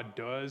what God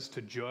does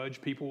to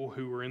judge people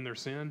who are in their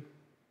sin?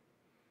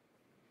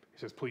 He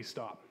says, please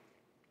stop.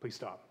 Please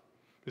stop.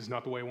 This is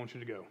not the way I want you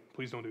to go.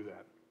 Please don't do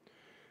that.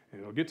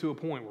 And it'll get to a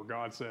point where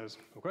God says,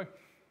 okay,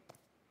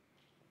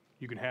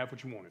 you can have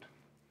what you wanted.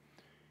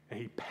 And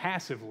he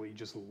passively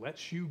just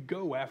lets you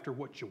go after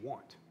what you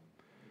want.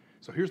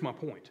 So here's my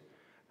point.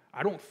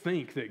 I don't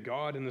think that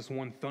God in this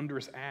one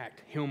thunderous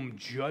act, him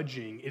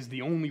judging, is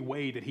the only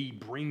way that he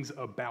brings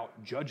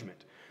about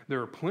judgment.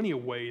 There are plenty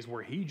of ways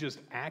where he just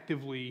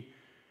actively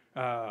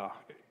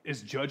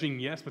is judging,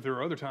 yes, but there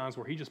are other times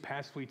where he just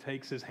passively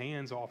takes his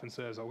hands off and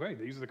says, okay,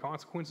 these are the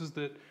consequences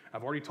that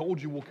I've already told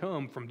you will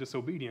come from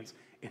disobedience,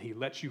 and he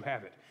lets you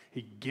have it.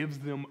 He gives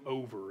them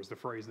over, is the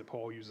phrase that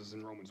Paul uses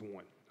in Romans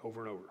 1,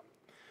 over and over.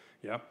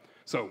 Yeah?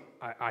 So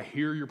I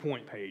hear your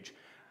point, Paige.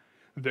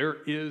 There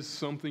is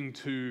something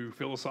to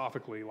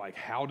philosophically, like,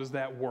 how does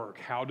that work?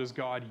 How does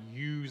God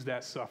use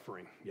that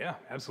suffering? Yeah,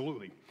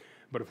 absolutely.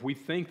 But if we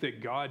think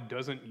that God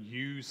doesn't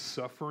use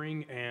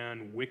suffering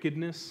and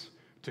wickedness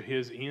to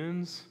his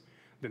ends,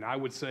 then I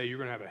would say you're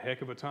going to have a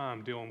heck of a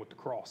time dealing with the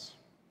cross.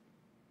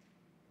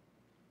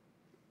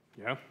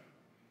 Yeah?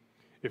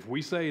 If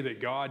we say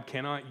that God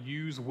cannot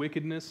use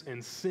wickedness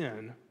and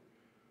sin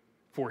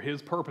for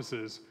his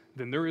purposes,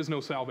 then there is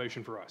no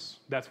salvation for us.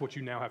 That's what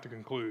you now have to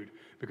conclude,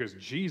 because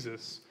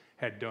Jesus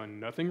had done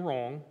nothing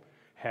wrong,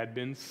 had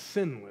been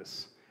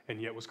sinless,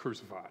 and yet was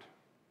crucified.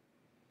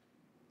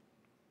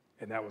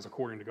 And that was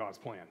according to God's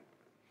plan.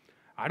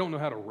 I don't know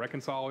how to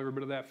reconcile every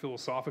bit of that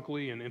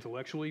philosophically and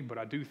intellectually, but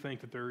I do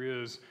think that there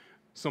is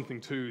something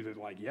to that,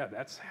 like, yeah,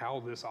 that's how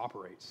this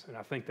operates. And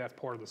I think that's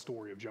part of the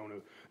story of Jonah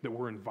that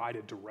we're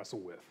invited to wrestle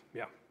with.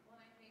 Yeah. Well,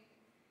 and I think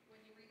when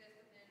you read this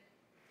within,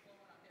 well,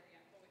 we're not there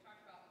yet, but we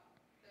talked about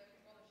the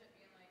fellowship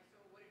being like, so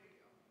what did you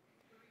do?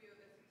 Who are you?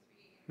 This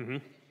seems to be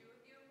an issue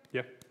with you.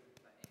 Yeah.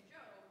 But in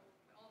Job,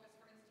 when all of his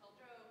friends tell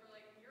Job, we're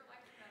like, your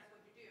life's a mess,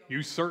 what'd you do? You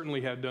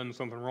certainly had done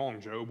something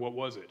wrong, Job. What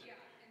was it? Yeah.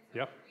 And so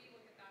Yep. we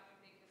look at that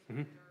and think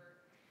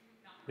this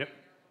is not Yep.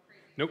 right, they're a little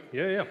crazy. Nope.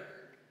 Yeah, yeah.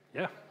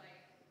 Yeah. But like,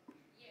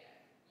 yeah,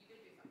 you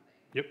did do something.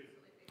 Yep.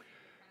 So like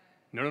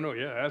they kind of No,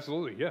 yeah,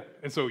 absolutely, yeah.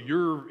 And so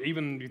you're,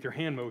 even with your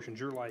hand motions,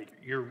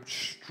 you're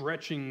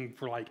stretching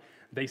for, like,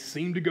 they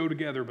seem to go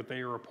together, but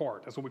they are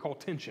apart. That's what we call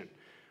tension.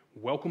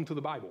 Welcome to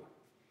the Bible.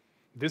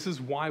 This is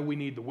why we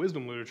need the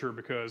wisdom literature,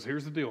 because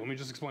here's the deal. Let me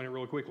just explain it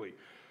really quickly.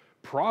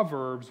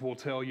 Proverbs will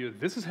tell you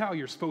this is how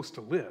you're supposed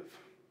to live,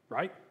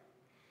 right?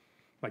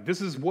 Like,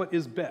 this is what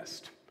is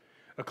best.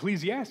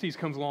 Ecclesiastes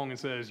comes along and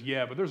says,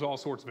 yeah, but there's all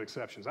sorts of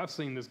exceptions. I've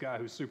seen this guy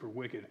who's super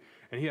wicked,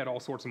 and he had all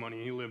sorts of money,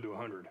 and he lived to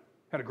 100.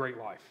 Had a great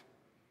life.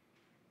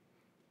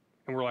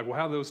 And we're like, well,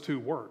 how do those two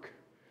work?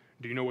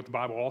 Do you know what the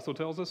Bible also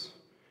tells us?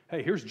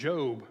 Hey, here's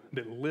Job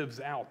that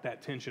lives out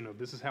that tension of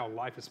this is how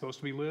life is supposed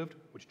to be lived,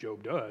 which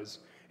Job does,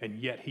 and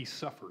yet he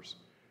suffers.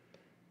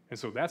 And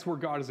so that's where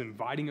God is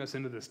inviting us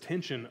into this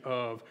tension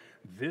of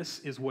this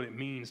is what it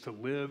means to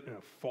live in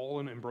a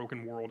fallen and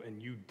broken world,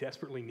 and you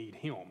desperately need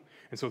him.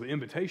 And so the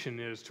invitation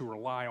is to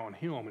rely on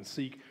him and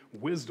seek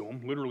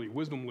wisdom. Literally,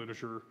 wisdom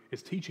literature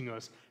is teaching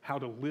us how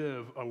to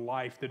live a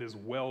life that is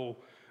well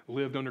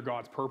lived under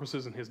God's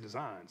purposes and his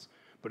designs.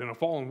 But in a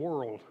fallen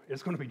world,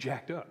 it's going to be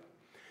jacked up.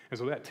 And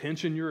so that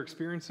tension you're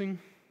experiencing,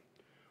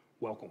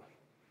 welcome.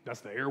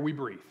 That's the air we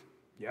breathe.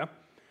 Yeah?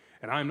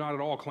 And I'm not at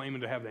all claiming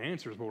to have the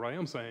answers, but what I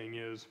am saying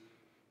is,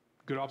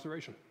 good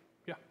observation.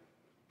 Yeah.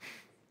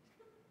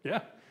 Yeah.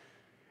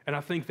 And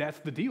I think that's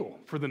the deal.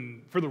 For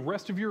the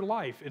rest of your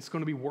life, it's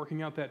going to be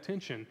working out that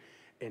tension.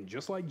 And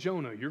just like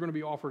Jonah, you're going to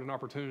be offered an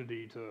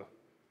opportunity to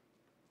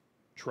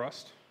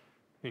trust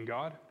in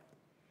God.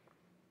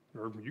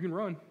 Or you can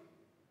run.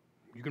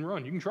 You can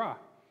run. You can try.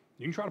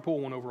 You can try to pull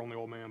one over on the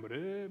old man, but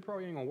it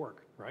probably ain't going to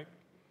work, right?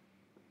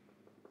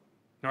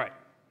 All right.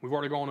 We've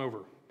already gone over.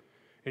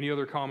 Any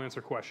other comments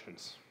or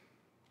questions?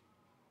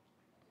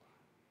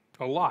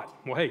 A lot.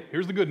 Well, hey,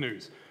 here's the good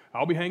news.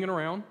 I'll be hanging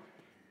around.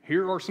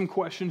 Here are some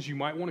questions you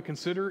might want to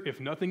consider. If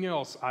nothing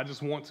else, I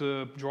just want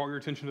to draw your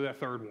attention to that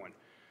third one.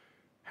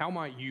 How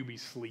might you be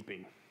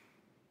sleeping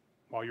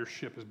while your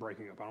ship is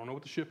breaking up? I don't know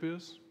what the ship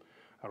is.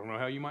 I don't know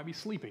how you might be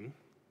sleeping.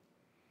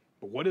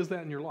 But what is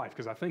that in your life?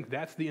 Because I think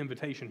that's the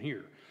invitation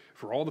here.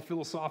 For all the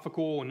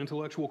philosophical and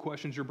intellectual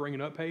questions you're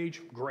bringing up,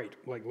 Paige, great.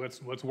 Like,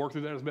 let's work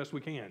through that as best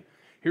we can.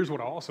 Here's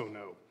what I also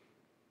know.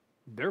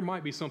 There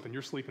might be something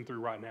you're sleeping through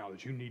right now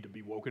that you need to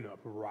be woken up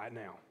right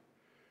now.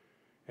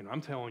 And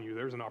I'm telling you,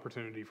 there's an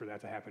opportunity for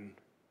that to happen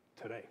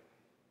today.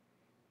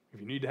 If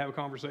you need to have a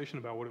conversation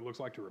about what it looks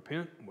like to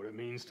repent, what it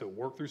means to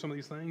work through some of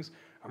these things,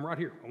 I'm right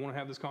here. I want to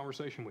have this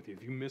conversation with you.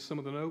 If you missed some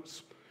of the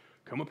notes,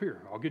 come up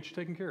here. I'll get you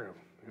taken care of.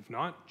 If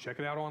not, check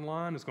it out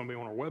online. It's going to be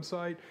on our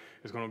website.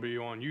 It's going to be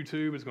on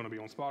YouTube. It's going to be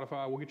on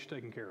Spotify. We'll get you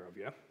taken care of,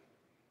 yeah?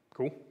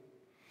 Cool?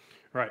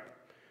 All right.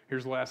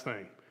 Here's the last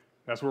thing.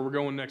 That's where we're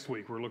going next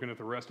week. We're looking at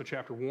the rest of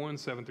chapter 1,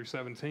 7 through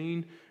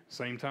 17.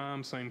 Same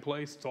time, same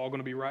place. It's all going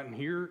to be right in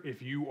here.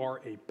 If you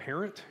are a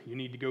parent, you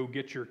need to go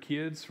get your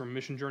kids from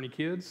Mission Journey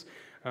Kids.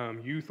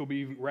 Youth will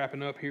be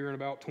wrapping up here in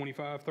about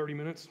 25, 30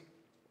 minutes.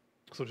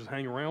 So just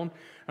hang around.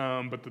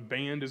 But the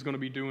band is going to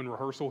be doing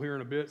rehearsal here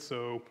in a bit,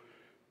 so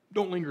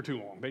don't linger too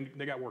long.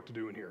 They got work to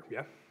do in here,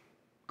 yeah?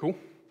 Cool?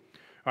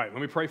 All right,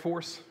 let me pray for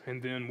us,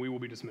 and then we will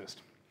be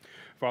dismissed.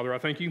 Father, I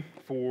thank you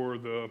for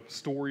the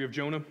story of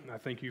Jonah. I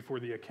thank you for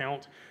the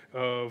account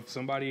of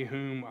somebody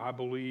whom I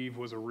believe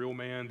was a real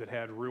man that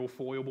had real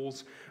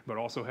foibles, but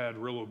also had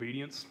real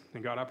obedience.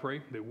 And God, I pray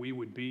that we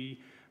would be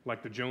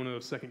like the Jonah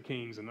of 2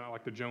 Kings and not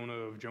like the Jonah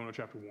of Jonah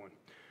chapter 1.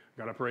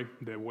 God, I pray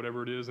that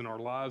whatever it is in our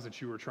lives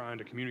that you are trying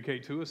to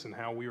communicate to us and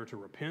how we are to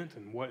repent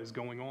and what is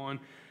going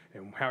on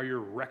and how you're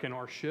wrecking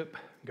our ship,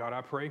 God,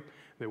 I pray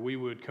that we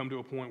would come to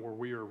a point where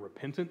we are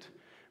repentant.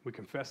 We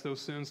confess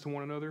those sins to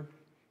one another.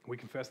 We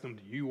confess them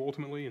to you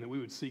ultimately, and that we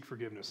would seek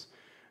forgiveness.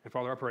 And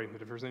Father, I pray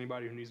that if there's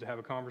anybody who needs to have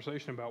a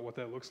conversation about what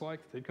that looks like,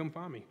 they'd come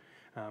find me.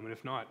 And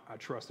if not, I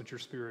trust that your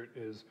Spirit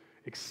is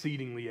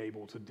exceedingly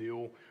able to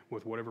deal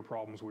with whatever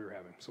problems we are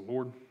having. So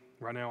Lord,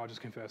 right now I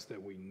just confess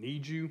that we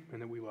need you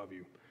and that we love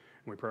you.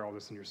 And we pray all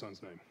this in your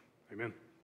Son's name. Amen.